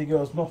 here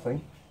goes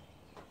nothing.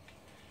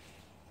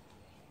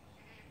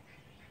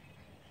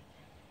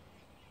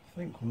 I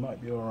think we might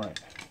be alright.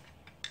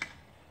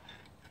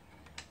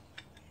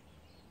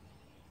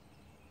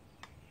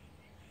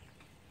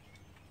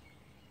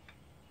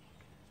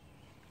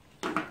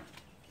 Come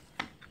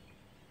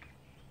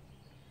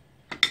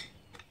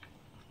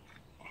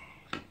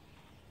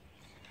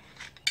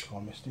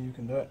on, mister, you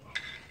can do it.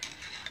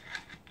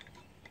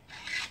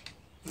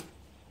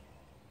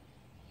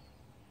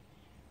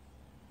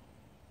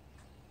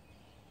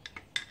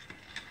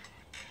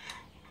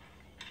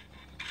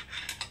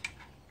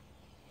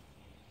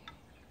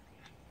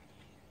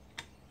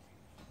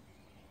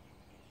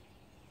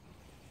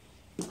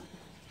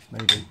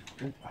 Maybe.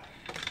 Ooh.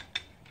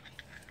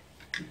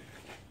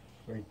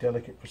 Very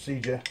delicate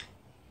procedure.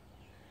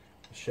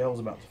 The shell's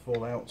about to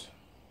fall out.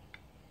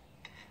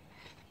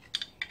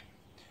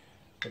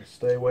 Got to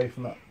stay away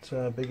from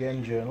that big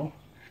end journal.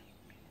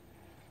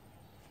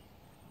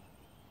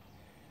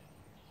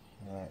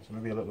 Alright, so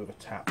maybe a little bit of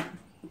a tap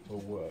will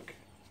work.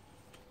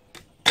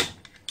 I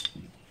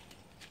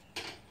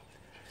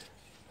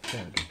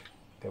think.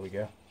 There we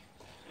go.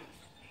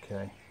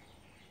 Okay.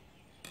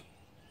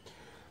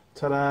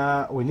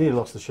 Ta-da! We nearly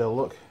lost the shell,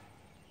 look.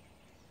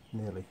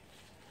 Nearly.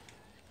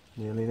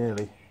 Nearly,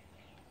 nearly.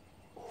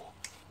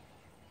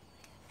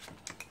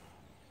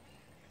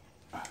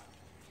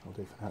 I'll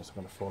do for now, it's not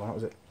going to fall out,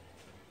 is it?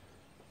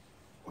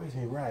 Where's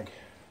my rag?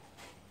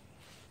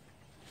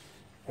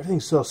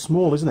 Everything's so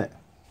small, isn't it?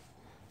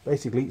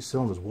 Basically each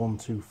cylinder's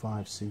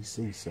 125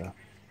 cc, so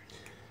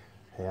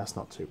hey, that's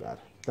not too bad.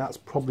 That's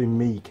probably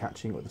me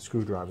catching it with the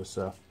screwdriver,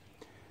 so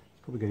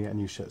probably going to get a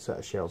new set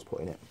of shells put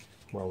in it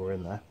while we're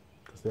in there.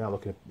 Because they are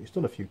looking, it's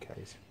done a few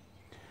Ks.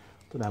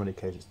 Don't know how many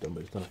Ks it's done,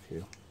 but it's done a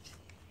few.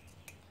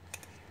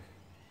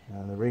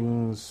 And the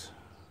rings,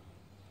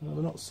 well,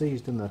 they're not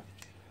seized in the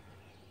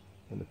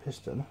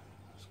piston.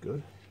 That's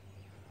good.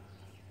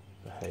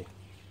 But hey,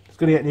 it's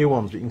going to get new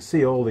ones. But you can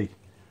see all the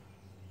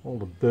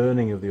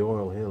burning of the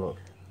oil here. Look,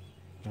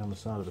 down the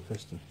side of the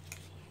piston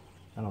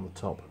and on the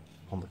top,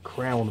 on the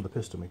crown of the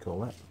piston, we call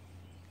that.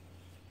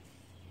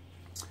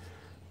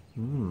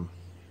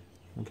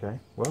 Okay.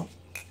 Well,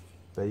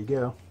 there you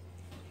go.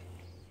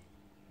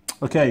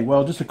 Okay,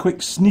 well, just a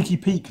quick sneaky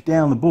peek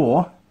down the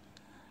bore,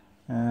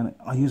 and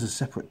I use a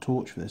separate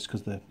torch for this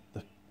because the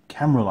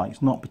camera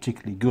light's not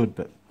particularly good,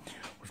 but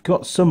we've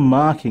got some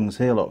markings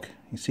here, look,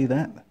 you see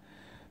that?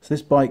 So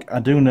this bike, I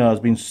do know, has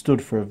been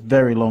stood for a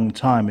very long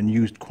time and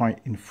used quite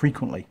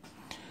infrequently.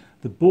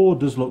 The bore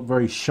does look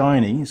very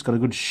shiny, it's got a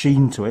good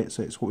sheen to it,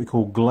 so it's what we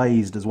call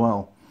glazed as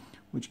well,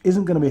 which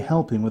isn't going to be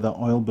helping with that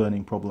oil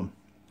burning problem.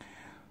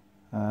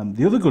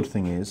 The other good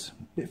thing is,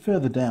 a bit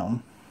further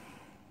down,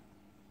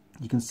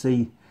 you can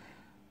see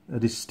a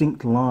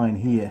distinct line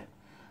here.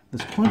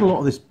 There's quite a lot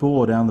of this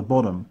bore down the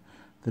bottom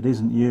that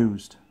isn't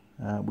used,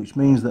 which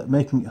means that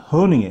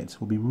honing it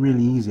will be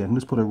really easy. I can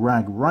just put a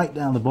rag right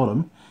down the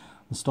bottom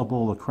and stop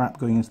all the crap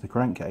going into the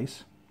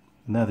crankcase.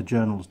 And there are the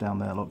journals down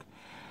there, look.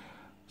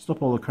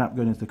 Stop all the crap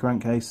going into the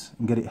crankcase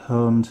and get it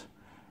honed,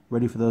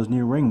 ready for those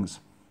new rings.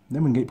 And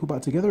then we can get it put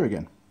back together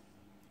again.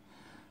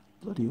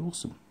 Bloody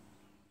awesome.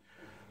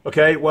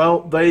 Okay,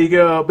 well, there you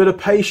go. A bit of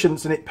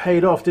patience and it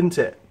paid off, didn't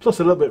it? Plus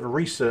a little bit of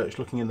research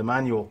looking in the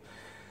manual.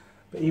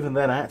 But even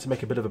then I had to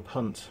make a bit of a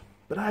punt.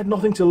 But I had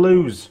nothing to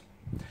lose.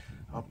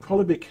 I'll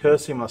probably be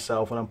cursing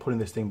myself when I'm putting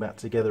this thing back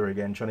together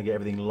again, trying to get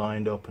everything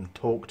lined up and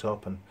torqued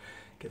up and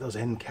get those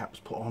end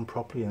caps put on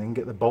properly and then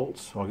get the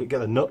bolts or get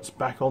the nuts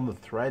back on the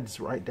threads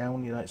right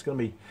down. You know, it's not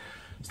going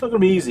to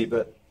be easy,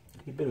 but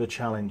a bit of a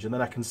challenge. And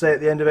then I can say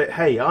at the end of it,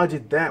 hey, I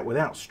did that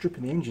without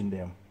stripping the engine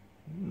down.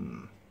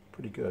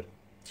 Pretty good.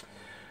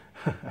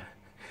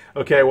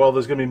 Okay, well,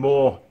 there's going to be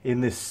more in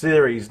this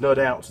series, no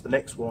doubt. The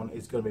next one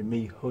is going to be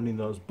me honing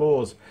those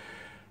bores.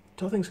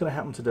 Don't think it's going to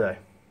happen today.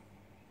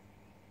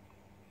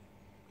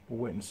 We'll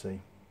wait and see.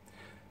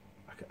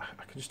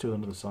 I could just do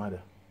another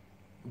sider.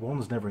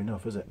 One's never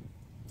enough, is it?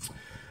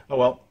 Oh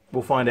well,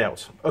 we'll find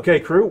out. Okay,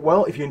 crew,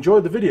 well, if you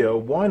enjoyed the video,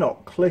 why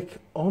not click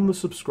on the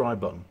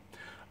subscribe button?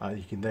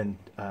 You can then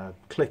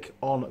click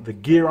on the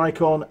gear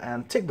icon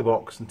and tick the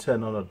box and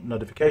turn on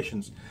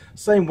notifications.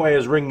 Same way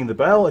as ringing the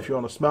bell if you're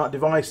on a smart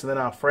device, and then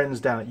our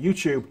friends down at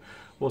YouTube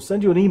will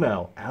send you an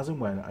email as and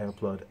when I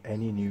upload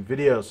any new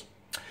videos.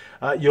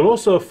 You'll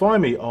also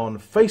find me on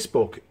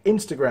Facebook,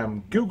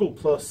 Instagram,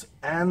 Google+,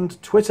 and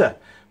Twitter.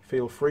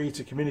 Feel free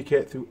to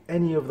communicate through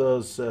any of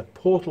those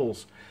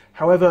portals.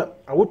 However,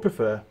 I would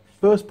prefer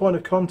first point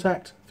of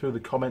contact through the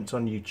comments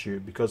on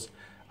YouTube, because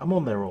I'm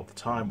on there all the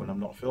time when I'm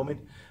not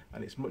filming,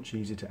 and it's much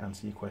easier to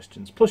answer your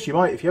questions. Plus, you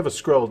might, if you ever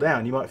scroll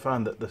down, you might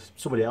find that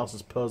somebody else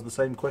has posed the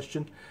same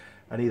question,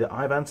 and either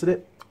I've answered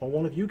it or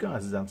one of you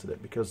guys has answered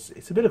it, because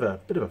it's a bit of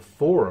a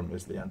forum,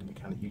 is the Andy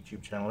Mechanic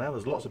YouTube channel now.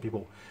 There's lots of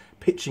people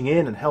pitching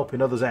in and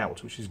helping others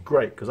out, which is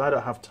great, because I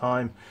don't have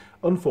time,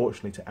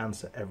 unfortunately, to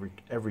answer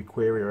every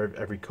query or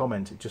every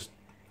comment.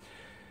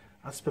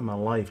 I spend my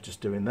life just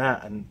doing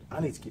that, and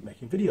I need to keep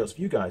making videos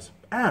for you guys.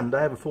 And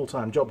I have a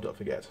full-time job, don't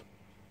forget.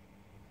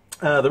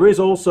 There is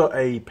also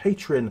a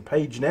Patreon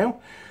page now,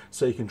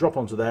 so you can drop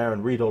onto there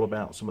and read all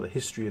about some of the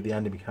history of the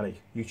Andy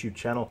Mechanic YouTube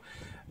channel.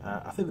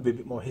 I think there'll be a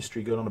bit more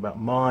history going on about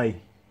my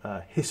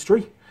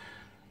history,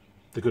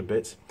 the good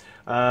bits,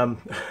 and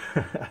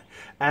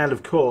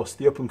of course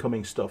the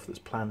up-and-coming stuff that's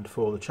planned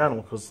for the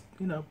channel, because,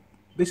 you know,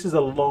 this is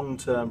a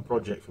long-term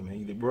project for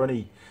me. We're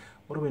only,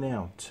 what are we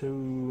now,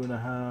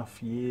 2.5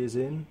 years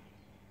in,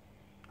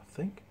 I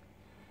think?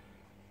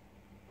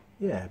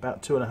 Yeah,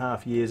 about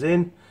 2.5 years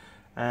in.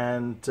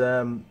 And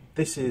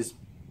this is,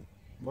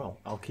 well,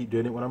 I'll keep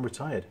doing it when I'm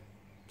retired.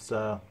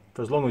 So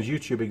for as long as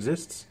YouTube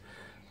exists,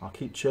 I'll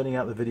keep churning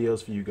out the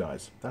videos for you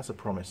guys. That's a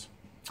promise.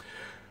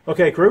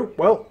 Okay, crew,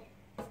 well,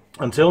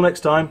 until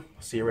next time,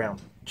 I'll see you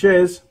around.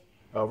 Cheers,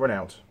 over and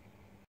out.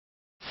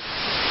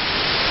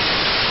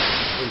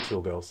 Hey,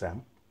 Tool Girl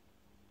Sam.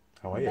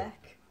 How are you?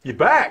 Back. You're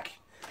back!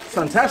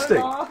 Fantastic.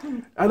 So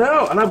long. I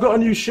know, and I've got a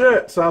new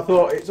shirt, so I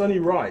thought it's only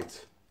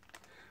right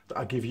that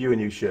I give you a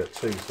new shirt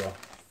too, so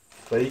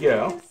there you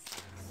go.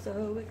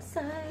 So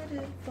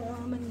excited for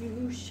my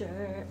new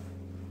shirt,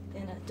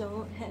 and I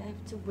don't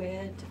have to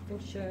wear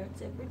different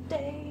shirts every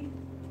day.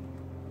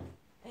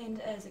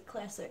 And as a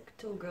classic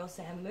Tool Girl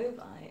Sam move,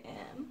 I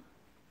am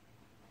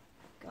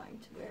going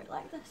to wear it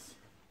like this.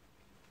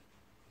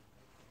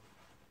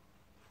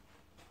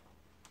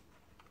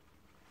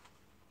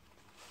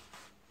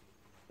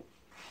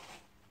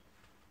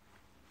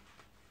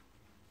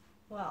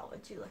 Wow,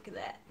 would you look at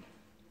that?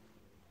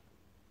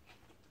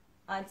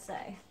 I'd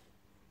say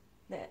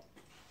that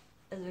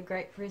is a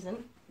great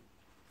present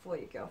for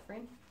your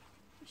girlfriend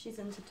if she's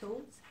into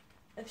tools.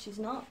 If she's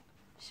not,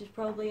 she's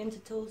probably into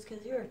tools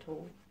because you're a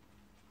tool.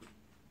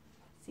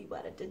 See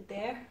what I did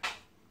there?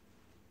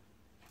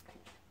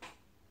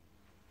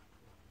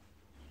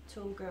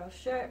 Tool girl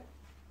shirt,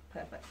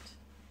 perfect.